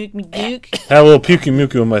duke. Had a little Puki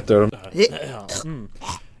Muku in my throat.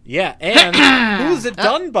 Yeah, and who's it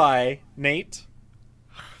done by, Nate?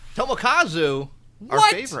 Tomokazu, our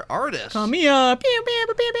What? favorite artist. Come here. Pew, pew,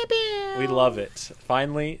 pew, pew, pew, pew. We love it.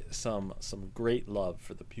 Finally, some great love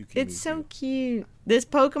for the Puki It's so cute. This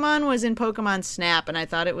Pokemon was in Pokemon Snap, and I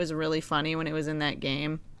thought it was really funny when it was in that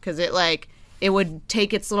game because it would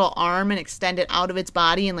take its little arm and extend it out of its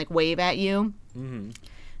body and wave at you. Mm-hmm.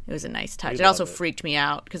 It was a nice touch. It also love it. freaked me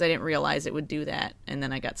out because I didn't realize it would do that, and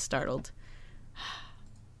then I got startled.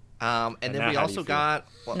 And then now we how do also you feel? got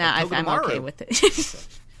Now I'm Togedemaru. okay with it.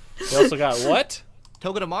 We also got what?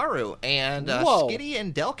 Togedemaru and Whoa. Skitty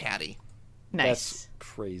and Delcatty. Nice. That's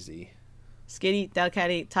crazy. Skitty,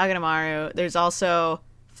 Delcatty, Togedemaru. There's also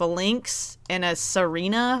Phalanx and a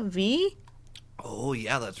Serena V. Oh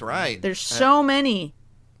yeah, that's right. There's so many.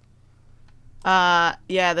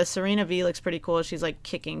 Yeah, the Serena V looks pretty cool. She's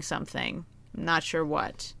kicking something. I'm not sure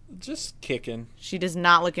what. Just kicking. She does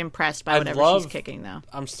not look impressed by I whatever love- she's kicking, though.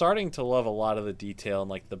 I'm starting to love a lot of the detail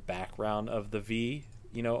and the background of the V,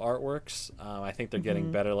 artworks. I think they're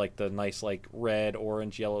getting better, the nice red,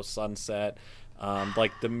 orange, yellow sunset,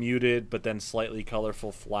 the muted but then slightly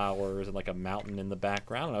colorful flowers and a mountain in the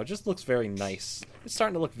background. I don't know, it just looks very nice. It's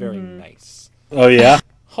starting to look very nice. Oh yeah.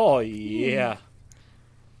 Oh yeah.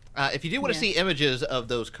 If you do want to Yeah. see images of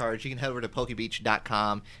those cards, you can head over to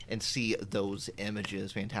Pokebeach.com and see those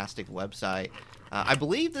images. Fantastic website. I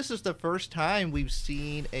believe this is the first time we've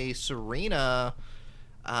seen a Serena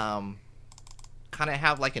kind of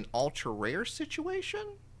have an ultra rare situation.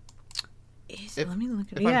 Let me look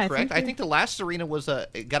at If I'm correct, I think the last Serena was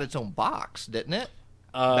it got its own box, didn't it?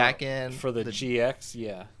 Back in for the GX,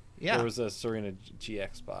 yeah. Yeah. There was a Serena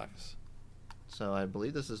GX box. So I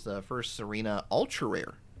believe this is the first Serena ultra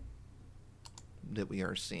rare that we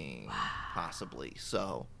are seeing, possibly.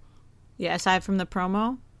 So Yeah, aside from the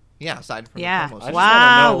promo. Yeah, aside from Yeah. the promos. I just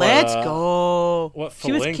Wow, wanna know let's go. what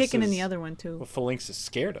She was Phalanx kicking in is- the other one too. What Phalanx is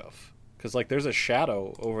scared of. Because, like, there's a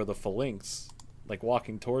shadow over the Phalanx, like,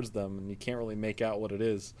 walking towards them, and you can't really make out what it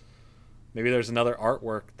is. Maybe there's another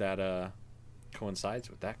artwork that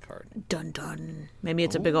coincides with that card. Dun dun. Maybe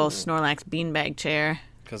it's a big old Snorlax beanbag chair.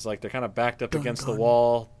 Because, like, they're kind of backed up against the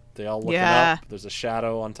wall. They all looking Yeah. up. There's a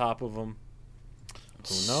shadow on top of them.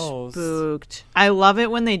 Who knows? Spooked. I love it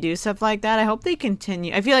when they do stuff like that. I hope they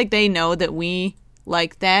continue. I feel like they know that we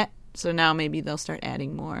like that, so now maybe they'll start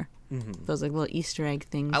adding more. Those like little Easter egg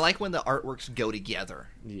things. I like when the artworks go together.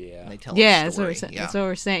 Yeah. And they tell Yeah, a that's what we're story. saying. Yeah, That's what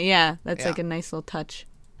we're saying. Yeah, that's Yeah. like a nice little touch.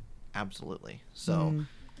 absolutely. So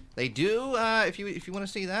they do. If you want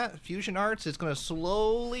to see that, Fusion Arts is going to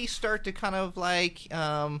slowly start to kind of like.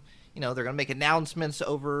 They're going to make announcements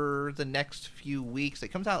over the next few weeks. It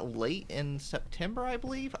comes out late in September, I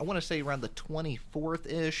believe. I want to say around the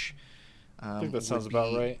 24th-ish. I think that sounds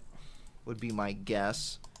about right. Would be my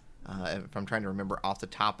guess. If I'm trying to remember off the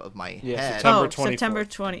top of my Yeah, head. September Oh, 24th. September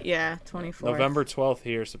 20. Yeah, 24th. November 12th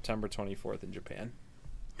here, September 24th in Japan.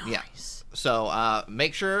 Yeah. So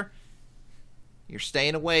make sure you're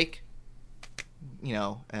staying awake,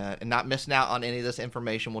 and not missing out on any of this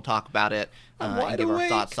information. We'll talk about it and give our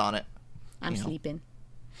thoughts on it. I'm you know. sleeping.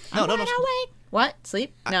 No, no, no. What?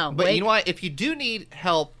 Sleep? No. But wake. you know what? If you do need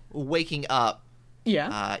help waking up,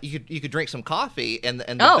 Yeah. you could drink some coffee, and the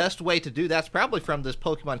Oh. best way to do that's probably from this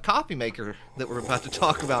Pokemon coffee maker that we're about to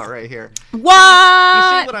talk about right here. What?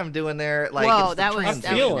 You see what I'm doing there? Like, Whoa, it's the that was- I'm that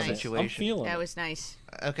transition feeling nice. it. I'm situation. feeling That it. was nice.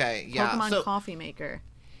 Okay, yeah. Pokemon So coffee maker.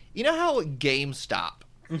 you know how GameStop,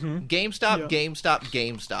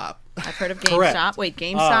 GameStop. I've heard of Correct. GameStop. Wait,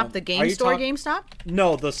 GameStop, the are game you store talk- GameStop?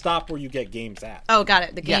 No, the stop where you get games at. Oh, got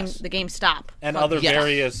it. The game, Yes. the GameStop. And Oh, other yes.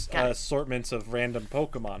 various Got it. assortments of random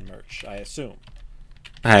Pokemon merch, I assume.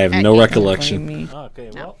 I have At no Game recollection. Me.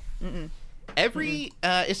 Okay, well, Every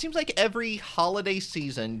it seems like every holiday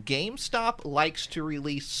season, GameStop likes to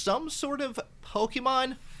release some sort of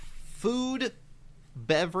Pokemon food,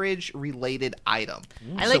 beverage related item.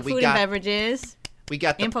 I So like we food got- and beverages. We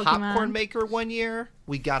got the and Pokemon. popcorn maker one year.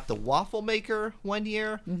 We got the waffle maker one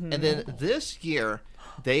year, and then this year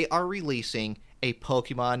they are releasing a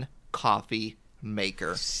Pokemon coffee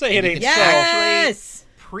maker. say it And you ain't can so. Yes.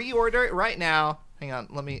 Pre-order it right now. Hang on,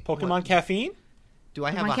 let me. Pokemon caffeine? Do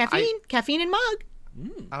I have My a caffeine, hype? caffeine and mug.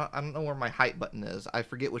 I don't know where my hype button is. I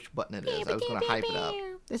forget which button it is. I was going to hype it up.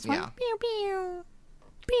 This Yeah. one. Pew pew.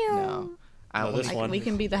 Pew. No. No, this one. We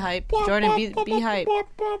can be the hype. Jordan, be hype.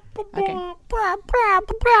 Okay.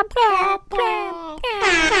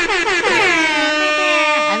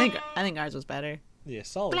 I think ours was better. Yeah,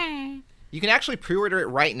 solid. You can actually pre-order it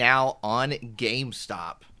right now on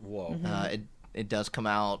GameStop. Whoa. It does come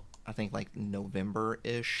out, I think, like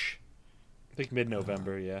November-ish. I think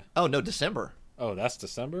mid-November, yeah. Oh, no, December. Oh, that's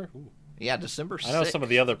December? Ooh. Yeah, December 6th. I know some of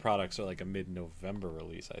the other products are like a mid-November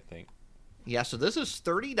release, I think. Yeah, so this is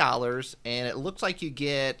 $30, and it looks like you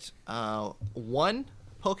get one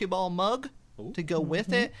Pokeball mug to go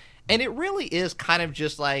with it. And it really is kind of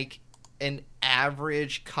just like an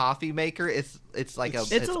average coffee maker. It's like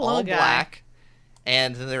It's it's a all little guy. black,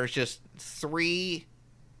 and there's just three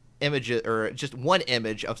images, or just one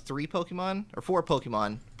image of three Pokemon, or four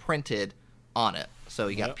Pokemon printed on it. So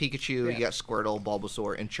you got Yep. Pikachu, you got Squirtle,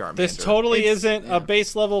 Bulbasaur, and Charmander. This totally isn't a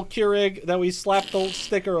base level Keurig that we slapped the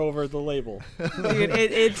sticker over the label. Dude,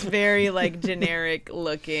 it's very like generic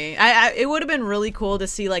looking. It would have been really cool to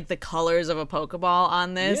see like the colors of a Pokeball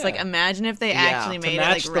on this. Yeah. Like imagine if they actually To made it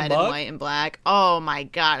match like the red and mug? white and black. Oh my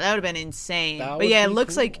god, that would have been insane. That But would yeah, it be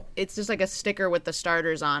looks like cool. it's just like a sticker with the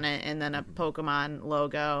starters on it and then a Pokemon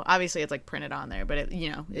logo. Obviously it's like printed on there, but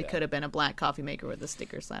it could have been a black coffee maker with a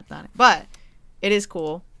sticker slapped on it. But it is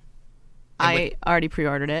cool. I already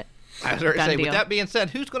pre-ordered it. I was going to Done say, deal. with that being said,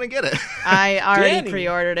 who's going to get it? I already Danny.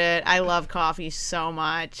 pre-ordered it. I love coffee so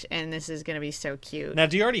much, and this is going to be so cute. Now,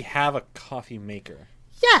 do you already have a coffee maker?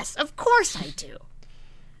 Yes, of course I do.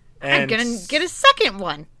 I'm And going to get a second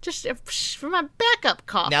one, just for my backup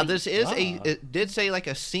coffee. Now, this is it did say like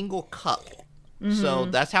a single cup. So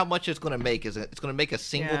that's how much it's going to make. It's going to make a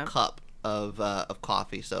single Yeah. cup of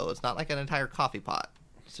coffee. So it's not like an entire coffee pot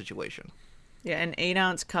situation. Yeah, an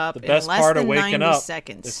 8-ounce cup the in best less part than of waking 90 up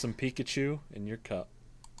seconds. is some Pikachu in your cup.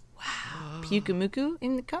 Pukumuku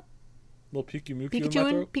in the cup. Little Pikachu in my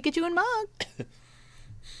throat. Pikachu and mug.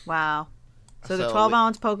 Wow. So the So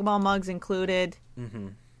 12-ounce Pokeball mugs included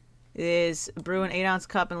is brew an 8-ounce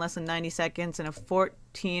cup in less than 90 seconds and a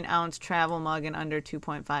 14-ounce travel mug in under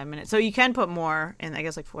 2.5 minutes. So you can put more in, I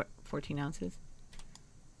guess, like 14 ounces.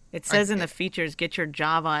 It says in the features, get your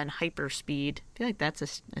Java and hyper speed. I feel like that's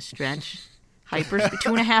a stretch. Hyperspeed,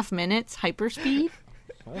 2.5 minutes. Hyperspeed.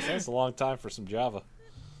 That's a long time for some Java.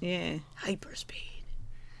 Yeah, hyperspeed.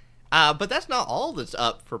 But that's not all that's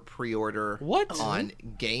up for pre-order. What? On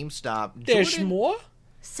GameStop? There's Jordan, more?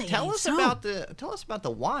 Tell us about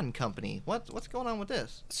the Wand Company. What's going on with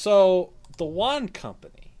this? So the Wand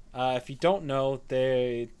Company, if you don't know,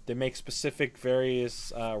 they make specific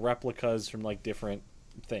various replicas from like different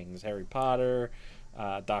things. Harry Potter,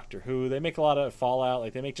 Doctor Who. They make a lot of Fallout.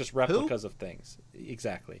 Like they make just replicas of things.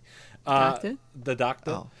 Exactly. Doctor? The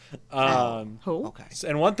Doctor. Who? Okay.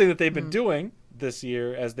 And one thing that they've been doing this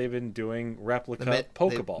year, as they've been doing replica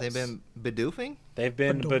Pokeballs. They've been bedoofing? They've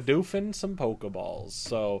been bedoofing some Pokeballs.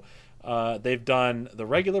 So they've done the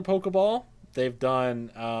regular Pokeball. They've done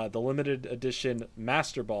the limited edition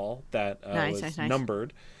Master Ball that was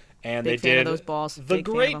numbered. And Big they fan did of those balls. the Big fan of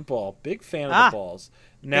Great them. Ball. Big fan of the balls.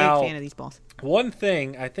 Now, Big fan of these balls. one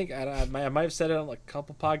thing, I think I might have said it on like a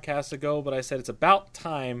couple podcasts ago, but I said it's about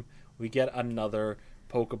time we get another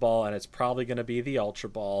Pokeball, and it's probably going to be the Ultra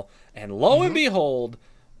Ball. And lo and behold,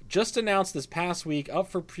 just announced this past week, up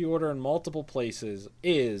for pre-order in multiple places,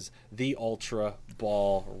 is the Ultra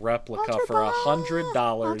Ball replica for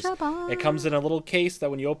 $100. It comes in a little case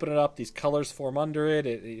that when you open it up, these colors form under it.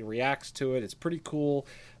 It reacts to it. It's pretty cool.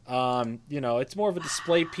 It's more of a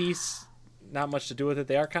display piece. Not much to do with it.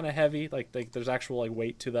 They are kind of heavy. Like there's actual like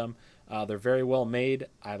weight to them. They're very well made.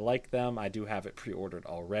 I like them. I do have it pre-ordered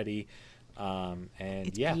already.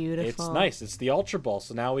 It's beautiful. It's nice. It's the Ultra Ball.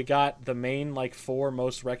 So now we got the main like 4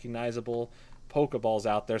 most recognizable Pokeballs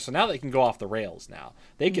out there. So now they can go off the rails. Now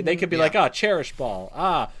they could be like Cherish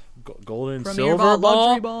Ball, Golden Silver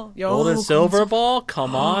Ball, Golden Silver Ball.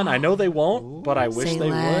 Come on, I know they won't, but I wish they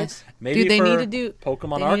would. Maybe Dude, they for need to do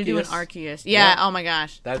Pokemon they Arceus. Need to do an Arceus. Yeah. Oh my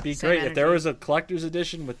gosh, that'd be Same great. energy. If there was a collector's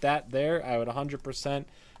edition with that there, I would 100%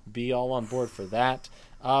 be all on board for that.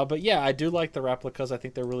 But yeah, I do like the replicas. I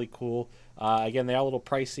think they're really cool. Again, they are a little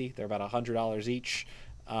pricey. They're about $100 each,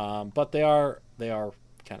 but they are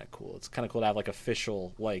kind of cool. It's kind of cool to have like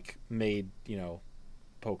official like made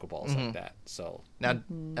Pokeballs like that. So now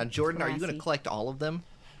Jordan, are you going Classy. to collect all of them?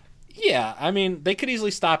 yeah, I mean they could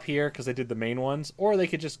easily stop here because they did the main ones, or they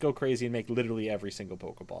could just go crazy and make literally every single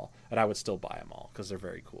Pokeball, and I would still buy them all because they're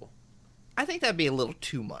very cool. I think that'd be a little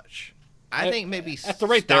too much. I think maybe at the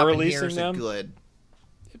rate they're stopping releasing here is them, good.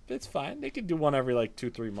 It's fine. They could do one every like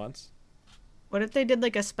 2-3 months. What if they did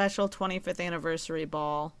like a special 25th anniversary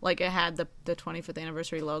ball? Like it had the 25th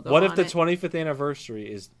anniversary logo. What if on the it? 25th anniversary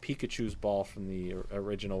is Pikachu's ball from the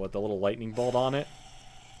original with the little lightning bolt on it?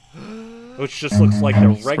 Which just looks like the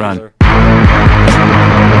regular.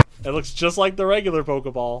 It looks just like the regular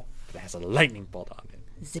Pokeball, but it has a lightning bolt on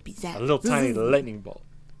it. Zippy zap. A little tiny lightning bolt.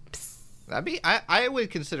 That'd be. I would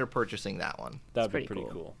consider purchasing that one. That'd be pretty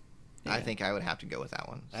pretty cool. I think I would have to go with that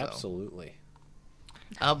one. So. Absolutely.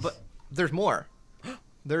 But there's more.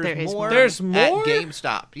 There is more. more. There's more? At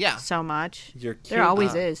GameStop. Yeah. So much. You're There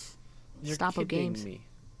always kidding. is. You're Stop of kidding games. me.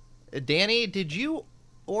 Danny, did you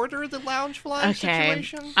order the Loungefly Okay,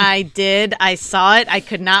 situation? I did. I saw it. I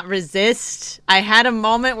could not resist. I had a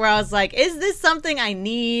moment where I was like, is this something I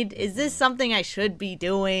need? Is this something I should be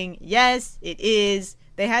doing? Yes, it is.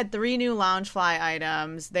 They had 3 new Loungefly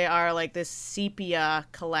items. They are like this sepia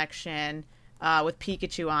collection with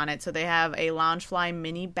Pikachu on it. So they have a Loungefly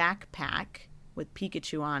mini backpack with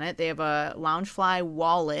Pikachu on it. They have a Loungefly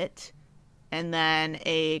wallet and then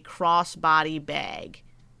a crossbody bag.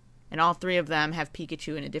 And all 3 of them have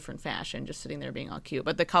Pikachu in a different fashion, just sitting there being all cute.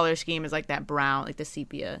 But the color scheme is like that brown, like the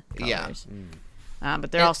sepia colors. Yeah.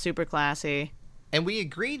 But they're all super classy. And we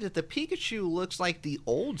agreed that the Pikachu looks like the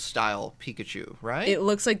old style Pikachu, right? It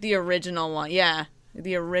looks like the original one. Yeah,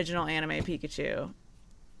 the original anime Pikachu.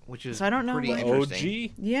 Which is So I don't know pretty what- interesting.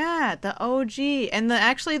 OG? Yeah, the OG. And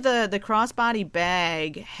actually the crossbody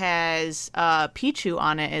bag has Pichu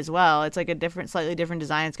on it as well. It's like a slightly different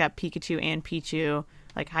design. It's got Pikachu and Pichu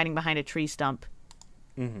like hiding behind a tree stump.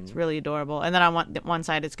 Mm-hmm. It's really adorable. And then on one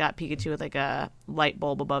side it's got Pikachu with like a light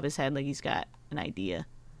bulb above his head, like he's got an idea.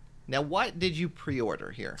 Now, what did you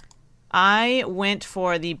pre-order here? I went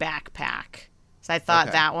for the backpack. So I thought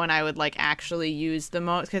Okay. that one I would like actually use the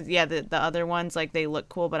most because the other ones like they look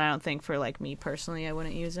cool, but I don't think for like me personally I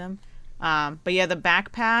wouldn't use them. But yeah, the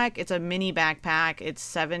backpack, it's a mini backpack. It's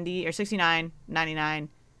 $70 or $69.99.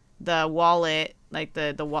 The wallet, like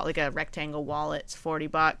the like a rectangle wallet, it's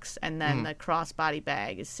 $40, and then the crossbody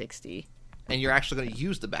bag is $60. And you're actually going to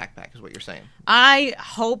use the backpack, is what you're saying. I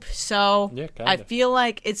hope so. Yeah, I kinda. feel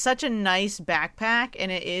like it's such a nice backpack,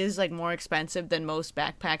 and it is like more expensive than most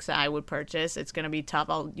backpacks that I would purchase. It's gonna be tough.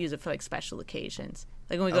 I'll use it for like special occasions,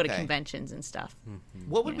 like when we go to Okay. conventions and stuff.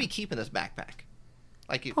 What would we keep in this backpack?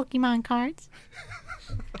 Like you, Pokemon cards.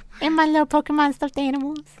 And my little Pokemon stuffed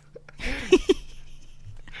animals.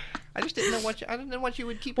 I just didn't know what I didn't know what you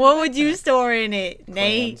would keep. in What the would you backpack. store in it, Nate?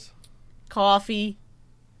 Crayons. Coffee.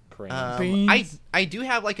 Crayons. I do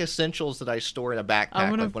have like essentials that I store in a backpack. I'm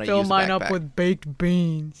gonna like, when I fill use the mine up backpack. with baked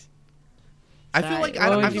beans. I feel like Sorry,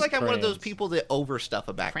 what I would feel like I'm one of those crayons? people that overstuff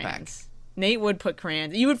a backpack. Crayons. Nate would put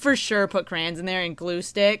crayons. You would for sure put crayons in there and glue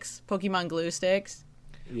sticks. Pokemon glue sticks.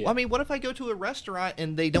 Yeah. Well, I mean, what if I go to a restaurant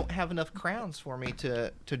and they don't have enough crowns for me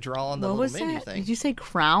to draw on the What little was menu that? thing? Did you say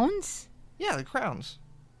crowns? Yeah, the crowns.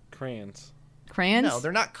 Crayons. Crayons? No,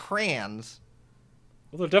 they're not crayons.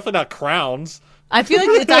 Well, they're definitely not crowns. I feel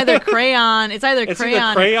like it's either crayon. It's either It's crayon,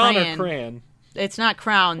 either crayon or or crayon. It's not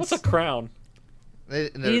crowns. What's a crown?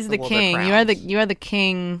 He's the well, they're king. crowns. You are the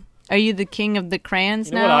king. Are you the king of the crayons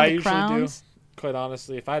You know now? what I the usually crowns? do? Quite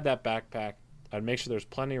honestly, if I had that backpack, I'd make sure there's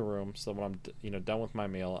plenty of room so when I'm done with my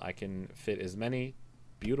meal, I can fit as many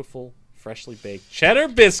beautiful, freshly baked cheddar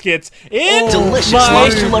biscuits in Delicious my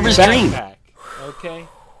lobster lover's dream. backpack. Okay,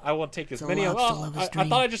 I will take as many. lobster Oh, lover's I dream.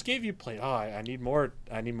 thought I just gave you plate. Oh, I need more.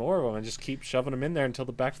 I need more of them, and just keep shoving them in there until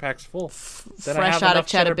the backpack's full. Then I fresh have out of enough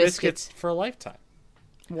cheddar biscuits biscuits. for a lifetime.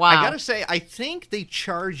 Wow. I gotta say, I think they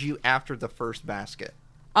charge you after the first basket.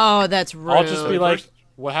 Oh, that's rude. I'll just be like, First-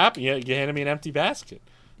 "What happened? You handed me an empty basket."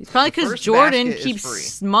 It's probably the because first Jordan basket is keeps free.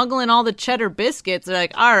 smuggling all the cheddar biscuits. They're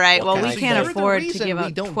like, all right, What well, can we I can't say? They're the afford to reason give we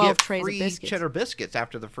out don't 12 get trays free of biscuits. cheddar biscuits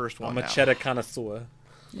after the first one. I'm a now. cheddar connoisseur.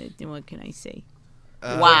 What can I say?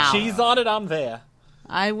 Uh, Wow. Cheese on it, I'm there.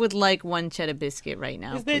 I would like one cheddar biscuit right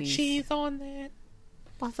now, Is there please. cheese on that?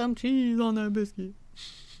 Put some cheese on that biscuit.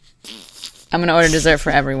 I'm going to order dessert for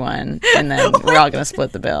everyone, and then we're all going to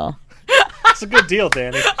split the bill. It's a good deal,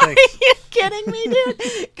 Danny. Thanks. You kidding me,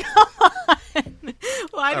 dude? Come on.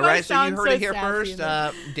 Why do All I right, so you sound heard so it here sassy first. in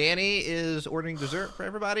that? Danny is ordering dessert for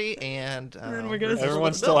everybody, and we're gonna split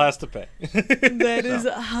Everyone the still bill. has to pay. That is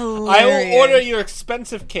hilarious. I will order your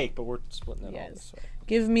expensive cake, but we're splitting it all Yes. this way.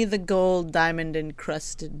 Give me the gold diamond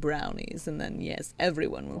encrusted brownies, and then yes,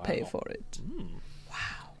 everyone will pay for it.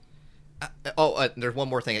 there's one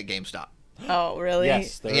more thing at GameStop. Oh, really?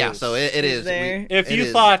 Yes, there Yeah, is. so it is. there? If it you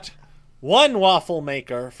is. thought one waffle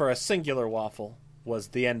maker for a singular waffle was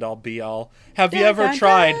the end all be all, have you ever dun,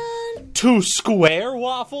 tried two square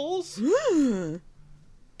waffles?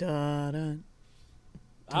 Dun,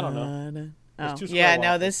 I don't know. dun. There's Oh, two square yeah, no,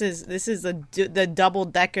 waffles. this is the double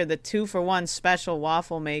decker, the 2-for-1 special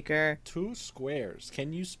waffle maker. Two squares.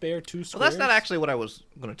 Can you spare two squares? Well, that's not actually what I was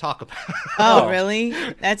going to talk about. Oh, Oh. really?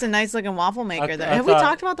 That's a nice looking waffle maker. I Have we thought-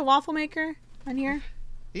 talked about the waffle maker on here?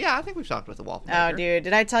 Yeah, I think we've talked about the waffle Oh, maker. dude,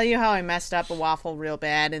 did I tell you how I messed up a waffle real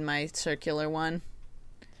bad in my circular one?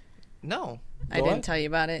 No. I Go didn't ahead. tell you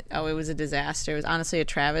about it. Oh, it was a disaster. It was honestly a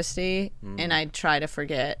travesty, and I try to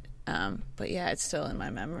forget. But yeah, it's still in my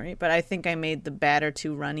memory. But I think I made the batter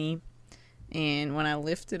too runny, and when I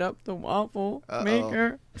lifted up the waffle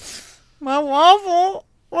maker, my waffle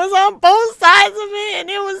was on both sides of it, and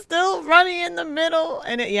it was still runny in the middle.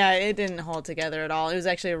 And it didn't hold together at all. It was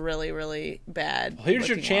actually a really, really bad. Well, here's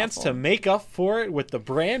your looking chance waffle. to make up for it with the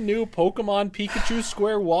brand new Pokemon Pikachu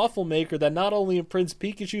Square waffle maker that not only imprints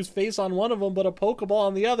Pikachu's face on one of them, but a Pokeball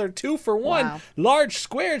on the other. 2 for 1. Wow. Large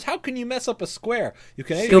squares. How can you mess up a square? You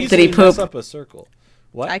can Scoopity easily mess poop. up a circle.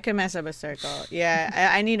 What? I could mess up a circle.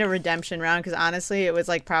 Yeah, I need a redemption round because honestly, it was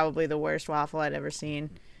like probably the worst waffle I'd ever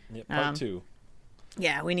seen. Yeah, part 2.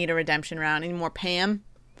 Yeah, we need a redemption round. Need more Pam.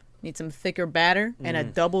 Need some thicker batter and a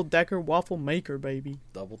double-decker waffle maker, baby.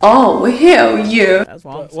 Double. Oh, hell yeah. That's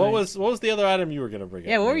what I'm What saying. was the other item you were gonna bring up?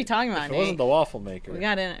 Yeah, what were we Nate? talking about, If it wasn't Nate? the waffle maker. We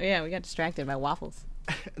got distracted by waffles.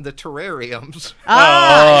 The terrariums.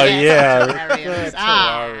 Oh, yes, yeah.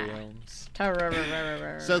 terrariums.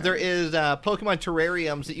 Terrariums. So there is Pokemon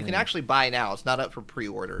terrariums that you can actually buy now. It's not up for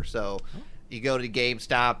pre-order. So you go to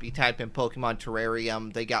GameStop, you type in Pokemon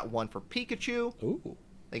terrarium. They got one for Pikachu. Ooh.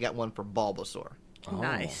 They got one for Bulbasaur.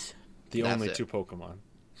 Nice. The That's only it. 2 Pokemon.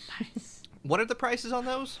 What are the prices on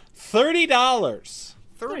those? $30.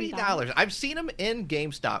 $30. I've seen them in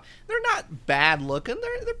GameStop. They're not bad looking.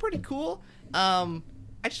 They're pretty cool. I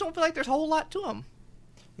just don't feel like there's a whole lot to them.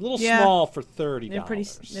 A little Yeah. small for $30.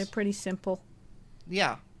 They're pretty simple.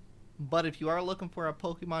 Yeah, but if you are looking for a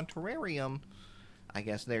Pokemon terrarium, I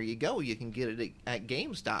guess there you go. You can get it at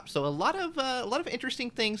GameStop. So a lot of interesting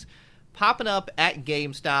things popping up at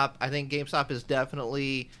GameStop. I think GameStop is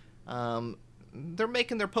definitely they're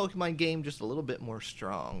making their Pokemon game just a little bit more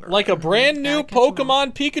strong. Like a brand new Gotta catch 'em all.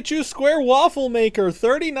 Pokemon Pikachu Square waffle maker,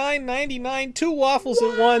 $39.99, 2 waffles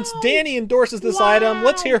at once. Danny endorses this item.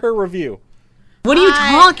 Let's hear her review. What are you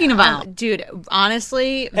talking about? Dude,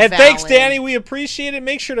 honestly, And thanks, valid. Danny. We appreciate it.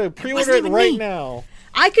 Make sure to pre-order wasn't it even right me. now.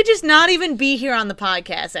 I could just not even be here on the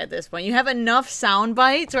podcast at this point. You have enough sound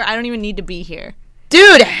bites where I don't even need to be here.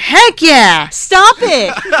 Dude, heck yeah! Stop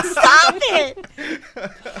it! Stop it!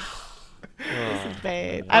 This is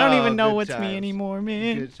bad. I don't even know good what's times. me anymore,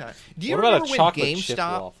 man. Good time. Do you What about remember a when chocolate chip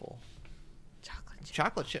GameStop waffle?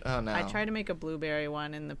 chocolate chip? Oh no! I tried to make a blueberry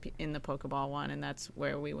one in the Pokeball one, and that's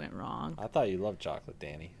where we went wrong. I thought you loved chocolate,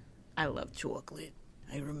 Danny. I love chocolate.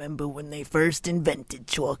 I remember when they first invented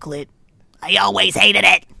chocolate. I always hated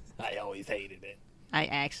it. I always hated it. I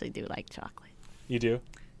actually do like chocolate. You do?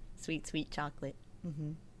 Sweet, sweet chocolate.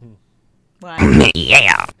 Mm-hmm. Why?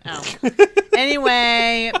 Yeah. Oh.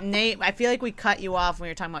 Anyway, Nate, I feel like we cut you off when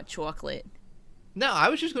we were talking about chocolate. No, I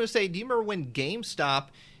was just going to say, do you remember when GameStop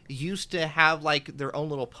used to have like their own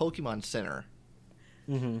little Pokemon Center?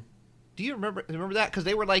 Mm-hmm. Do you remember that? Because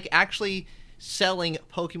they were like actually selling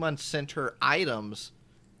Pokemon Center items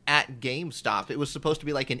at GameStop. It was supposed to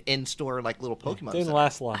be like an in-store like little Pokemon Didn't Center.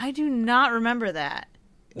 last long. I do not remember that.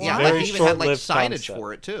 Yeah, Very like they even had like short-lived signage concept.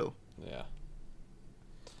 for it too. Yeah.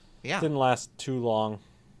 Yeah, Didn't last too long,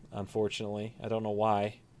 unfortunately. I don't know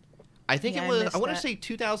why. I think Yeah, it I was. missed I want to that. say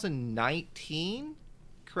 2019.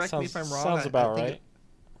 Correct me if I'm wrong. Sounds I about think right.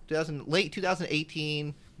 2000 late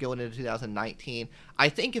 2018 going into 2019. I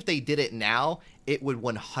think if they did it now, it would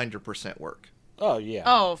 100% work. Oh, yeah.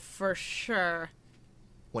 Oh, for sure.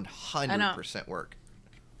 100% work.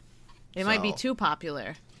 It might be So- too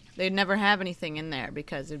popular. They'd never have anything in there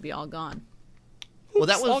because it'd be all gone. Well,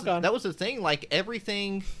 that Oops, all was gone. the thing. Like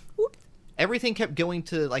everything kept going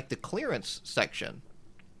to like the clearance section.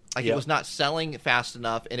 Like Yep. it was not selling fast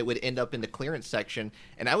enough, and it would end up in the clearance section.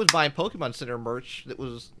 And I was buying Pokemon Center merch that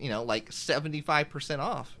was, like 75%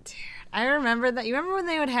 off. I remember that. You remember when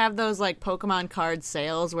they would have those like Pokemon card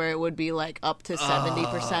sales where it would be like up to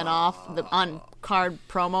 70% off on card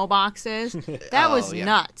promo boxes? That was yeah.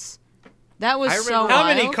 nuts. That was I so remember- How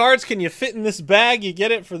wild. many cards can you fit in this bag? You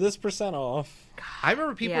get it for this % off. I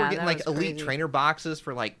remember people Yeah, were getting that like was elite crazy. trainer boxes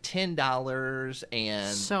for like $10,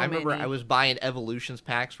 and So I remember many. I was buying evolutions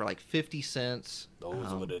packs for like 50 cents.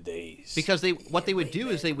 Those were the days. Because what they would do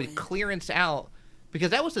is they would clearance out, because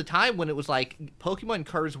that was the time when it was like Pokemon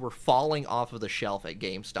cards were falling off of the shelf at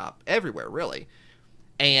GameStop everywhere, really,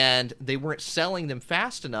 and they weren't selling them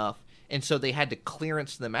fast enough, and so they had to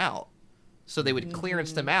clearance them out. So they would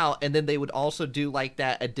clearance them out, and then they would also do like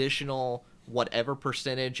that additional whatever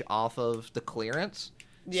percentage off of the clearance.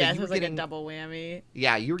 Yeah, so it you was were like getting, a double whammy.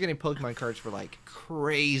 yeah, you were getting Pokemon cards for like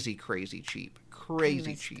crazy cheap, crazy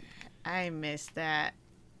missed cheap. I missed that.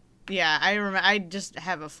 Yeah, I remember. I just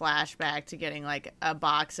have a flashback to getting like a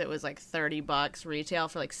box that was like $30 retail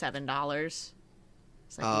for like $7.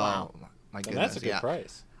 It's like wow. My And goodness, that's a good yeah.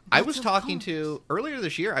 price. I was talking to earlier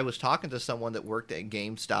this year. I was talking to someone that worked at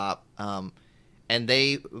GameStop, and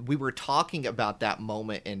we were talking about that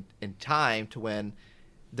moment in time to when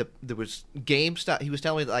there was GameStop. He was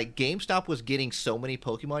telling me that like GameStop was getting so many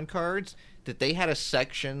Pokemon cards that they had a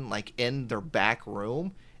section like in their back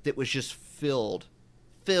room that was just filled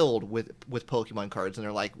with Pokemon cards, and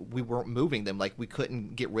they're like, we weren't moving them, like we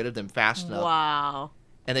couldn't get rid of them fast enough, Wow.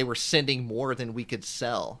 and they were sending more than we could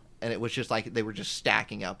sell, and it was just like they were just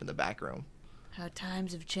stacking up in the back room. How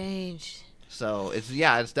times have changed. So it's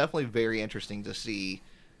definitely very interesting to see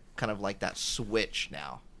kind of like that switch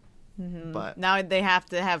now. But Now they have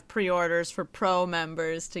to have pre-orders for pro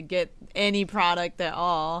members to get any product at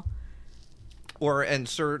all. or in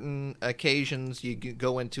certain occasions you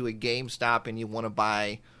go into a GameStop and you want to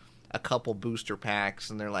buy a couple booster packs,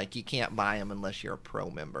 and they're like, you can't buy them unless you're a pro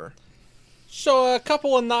member. So a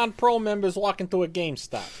couple of non-pro members walk into a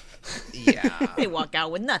GameStop. Yeah. They walk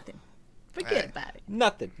out with nothing. Forget Right. about it.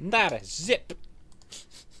 Nothing. Not a zip.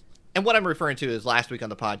 And what I'm referring to is last week on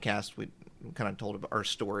the podcast, we kind of told our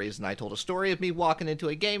stories, and I told a story of me walking into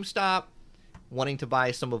a GameStop, wanting to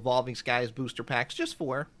buy some Evolving Skies booster packs, just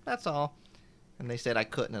 4, that's all. And they said I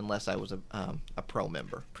couldn't unless I was a pro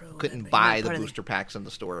member. Couldn't member. buy You're the not part of booster packs in the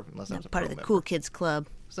store unless I was a Part pro of the member. cool kids club.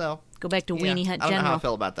 So Go back to yeah, Weenie Hut I don't know how I General.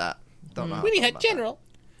 feel about that. Don't know. How I Weenie feel Hut about that. General.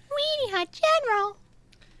 Weenie Hut General.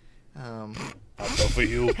 I'll go for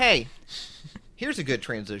you. Hey, here's a good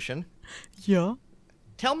transition. Yeah.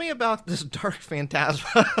 Tell me about this Dark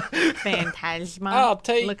Phantasma. Phantasma. I'll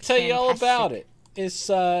tell you Looks all fantastic. about it. It's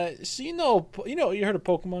so you heard of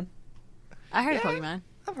Pokemon? I heard of Yeah. Pokemon.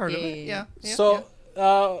 I've heard of Yeah, it. Yeah. So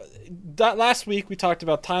last week we talked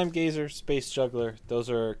about Time Gazer, Space Juggler. Those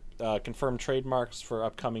are confirmed trademarks for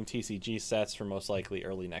upcoming TCG sets for most likely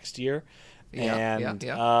early next year. Yeah, And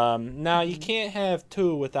yeah. now you can't have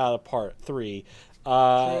 2 without a part 3.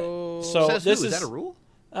 So Says this who? Is that a rule?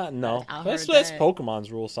 No, I that's heard that.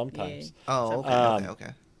 Pokemon's rule sometimes. Oh, okay,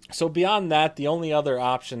 okay. So beyond that, the only other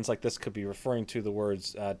options like this could be referring to the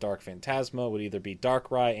words Dark Phantasma would either be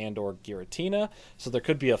Darkrai and or Giratina. So there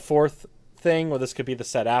could be a fourth thing, or this could be the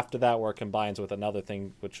set after that where it combines with another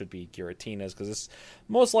thing, which would be Giratina's, because this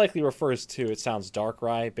most likely refers to, it sounds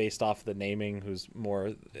Darkrai based off of the naming, who's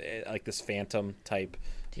more like this phantom type,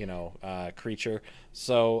 creature.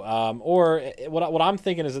 So, or what I'm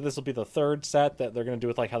thinking is that this will be the third set that they're going to do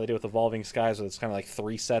with like how they do with Evolving Skies, where it's kind of like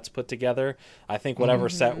 3 sets put together. I think whatever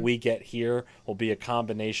set we get here will be a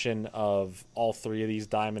combination of all 3 of these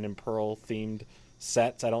Diamond and Pearl themed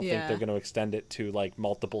sets. I don't think they're going to extend it to like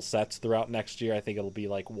multiple sets throughout next year. I think it'll be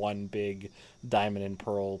like one big Diamond and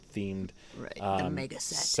Pearl themed the mega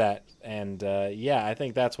set. And I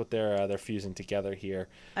think that's what they're fusing together here.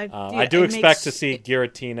 I it do expect to makes- see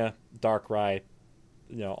Giratina, Darkrai,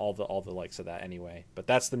 all the likes of that anyway. But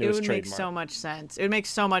that's the It newest would make trademark. so much sense. It would make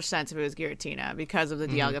so much sense if it was Giratina because of the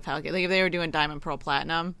Dialga Palkia. Like if they were doing Diamond Pearl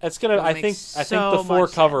Platinum. It's gonna. It would I make think so the 4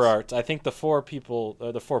 much cover sense. arts. I think the 4 people,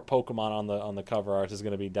 the 4 Pokemon on the cover art is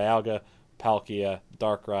going to be Dialga, Palkia,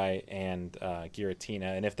 Darkrai, and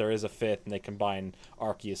Giratina. And if there is a 5th and they combine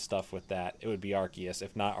Arceus stuff with that, it would be Arceus.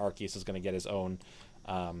 If not, Arceus is going to get his own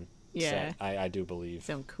set. I do believe.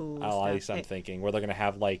 Some cool At least stuff. I'm thinking where they're going to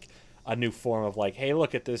have like a new form of like, hey,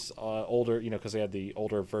 look at this older, because they had the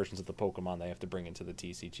older versions of the Pokemon they have to bring into the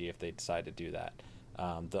TCG if they decide to do that.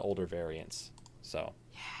 The older variants. So.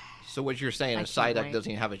 So what you're saying I is can't Psyduck wait. doesn't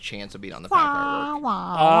even have a chance of being on the pack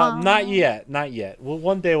artwork. Not yet. Well,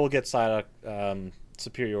 one day we'll get Psyduck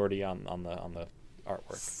superiority on the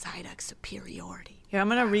artwork. Psyduck superiority. Here, I'm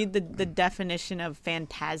gonna read the definition of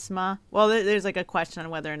phantasma. Well, there's like a question on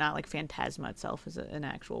whether or not like phantasma itself is an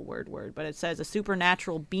actual word, but it says a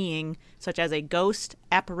supernatural being such as a ghost,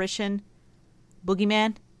 apparition,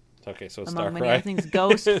 boogeyman, Okay, so it's among many other Darkrai. things.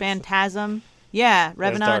 Ghost, phantasm. Yeah,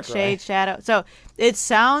 Revenant, Darkrai. Shade, Shadow. So it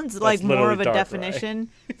sounds like more of a literally Darkrai. definition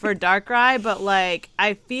for Darkrai, but like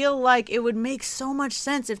I feel like it would make so much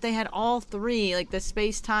sense if they had all 3, like the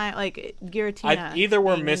space time, like Giratina. Either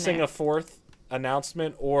we're being in missing there. a 4th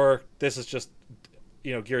announcement, or this is just,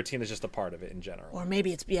 Giratina is just a part of it in general. Or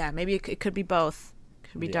maybe it could be both.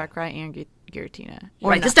 Could be Yeah. Darkrai and Giratina.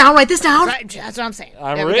 Write this down. Write this down. Right, that's what I'm saying.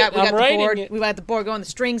 I'm we got I'm the writing board. it. We got the board going. The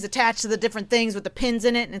strings attached to the different things with the pins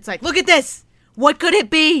in it, and it's like, look at this. What could it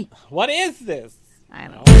be? What is this? I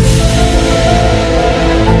don't know.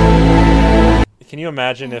 Can you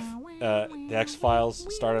imagine if the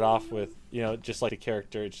X-Files started off with, just like a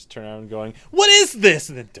character just turn around and going, "What is this?"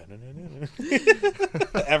 And then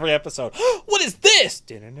dun-dun-dun-dun-dun. Every episode, "What is this?"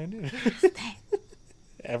 Dun-dun-dun-dun.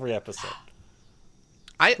 Every episode.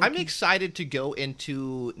 I'm excited to go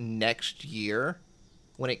into next year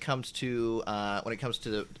when it comes to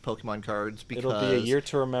the Pokemon cards because It'll be a year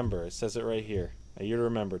to remember. It says it right here. A year to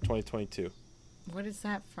remember, 2022. What is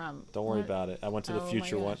that from? Don't worry about it. I went to the Oh my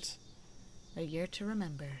future gosh. once. A year to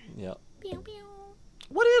remember. Yep. Pew, pew.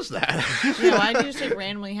 What is that? Yeah, why did you just like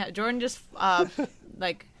randomly have Jordan just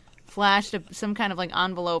like flashed some kind of like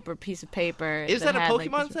envelope or piece of paper? Is that a had, like,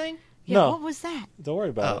 Pokemon this- thing? Yeah, No. what was that? Don't worry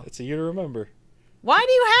about Oh. it. It's a year to remember. Why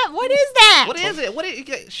do you have? What is that? What is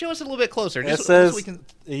it? Show us a little bit closer. It Just says so we can.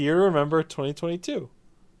 a year to remember, 2022.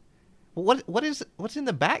 What's in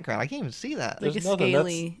the background? I can't even see that. Like a There's nothing,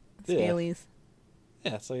 that's- scalies.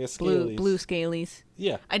 Yeah, it's like a Blue Scalies. scalies.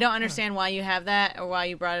 Yeah. I don't understand why you have that or why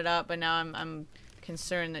you brought it up, but now I'm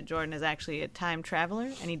concerned that Jordan is actually a time traveler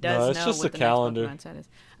and he does No, it's know just what a the calendar. next Pokemon set is.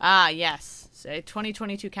 Ah, yes, so a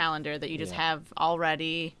 2022 calendar that you just Yeah. have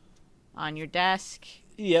already on your desk.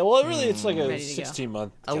 Yeah, well, really, it's like a Ready to go.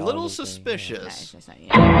 16-month. A little calendar thing, yeah. suspicious. Nice, that's not-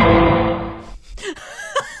 yeah.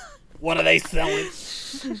 What are they selling?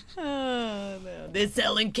 Oh, no. They're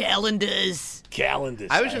selling calendars. Calendars.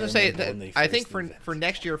 I was going to say remember that when they I first think invented for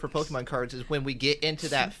next year for Pokemon cards is when we get into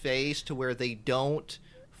that phase to where they don't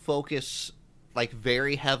focus like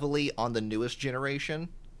very heavily on the newest generation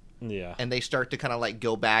Yeah. and they start to kind of like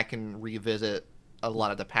go back and revisit a lot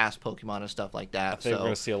of the past Pokemon and stuff like that. I think we're So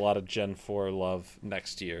going to see a lot of Gen 4 love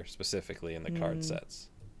next year, specifically in the Mm. card sets.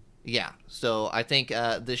 yeah, so I think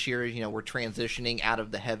this year we're transitioning out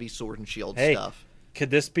of the heavy Sword and Shield Hey, stuff.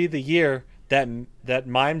 could this be the year that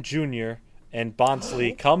Mime Jr. and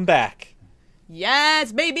Bonsley come back?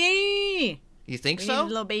 Yes, baby. You think We so? need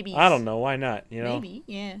little babies. I don't know. Why not? Maybe.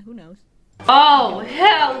 Yeah. Who knows? Oh,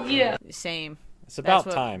 hell yeah. Same. It's about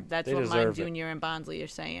what, time. That's they what Mime deserve it. Jr. and Bondsley are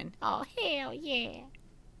saying. Oh hell yeah!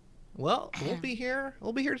 Well, we'll be here.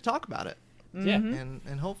 We'll be here to talk about it, Yeah.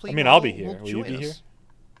 and hopefully. I mean, I'll be you'll here. Will you join be us. here?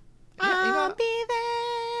 Yeah, I'll be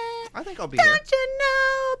there. I think I'll be here. Don't you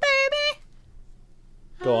know, baby?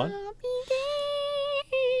 Go on. I'll be there.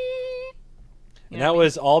 And that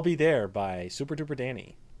was I'll Be There by Super Duper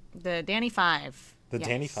Danny. The Danny 5. The Yes.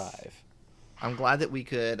 Danny 5. I'm glad that we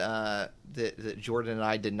could that Jordan and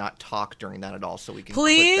I did not talk during that at all, so we can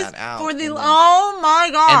Please, clip that out. for the and then- oh my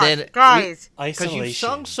god, and then guys! because Isolation. you've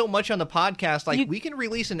sung so much on the podcast, like You- we can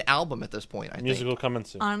release an album at this point. I think. Musical coming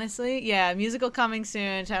soon. Honestly, yeah, musical coming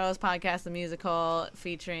soon. Shadowless Podcast, the musical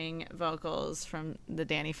featuring vocals from the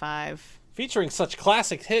Danny 5. Featuring such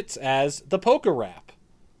classic hits as the Polka Rap.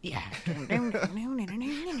 Yeah.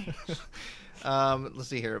 Let's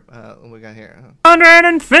see here. What we got here?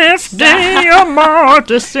 150 or more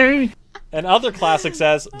to see. And other classics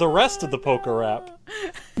as the rest of the Polka Rap.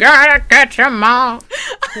 Gotta catch 'em all.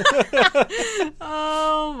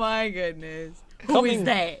 Oh my goodness. Who is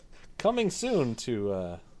that? Coming soon to,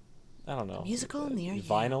 I don't know. Musical near you.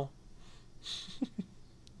 Vinyl.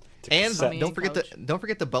 And cassette. don't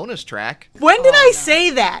forget the bonus track. When did I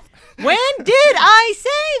say that? When did I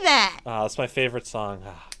say that? That's my favorite song.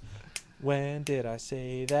 When did I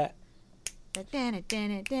say that?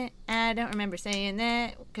 I don't remember saying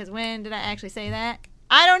that, because when did I actually say that?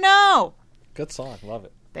 I don't know. Good song. Love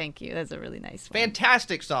it. Thank you. That's a really nice one.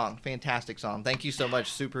 Fantastic song. Thank you so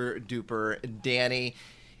much, Super Duper Danny.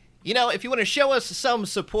 You know, if you want to show us some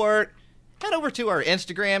support, head over to our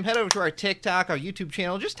Instagram, head over to our TikTok, our YouTube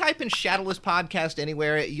channel. Just type in Shadowless Podcast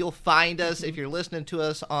anywhere. You'll find us. If you're listening to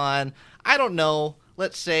us on, I don't know,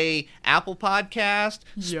 let's say Apple Podcast,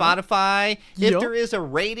 Spotify. If there is a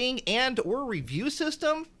rating and or review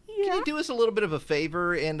system, can you do us a little bit of a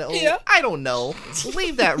favor and, I don't know,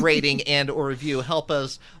 leave that rating and or review. Help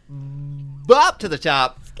us bop to the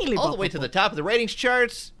top, all the way to the top of the ratings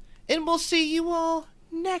charts. And we'll see you all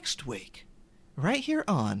next week, right here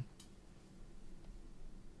on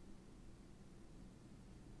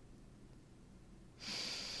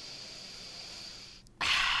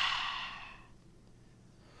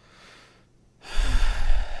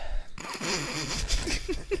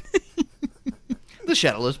the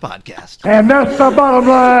Shadowless Podcast. And that's the bottom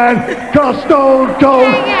line, 'cause Stone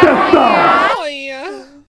Cold said so.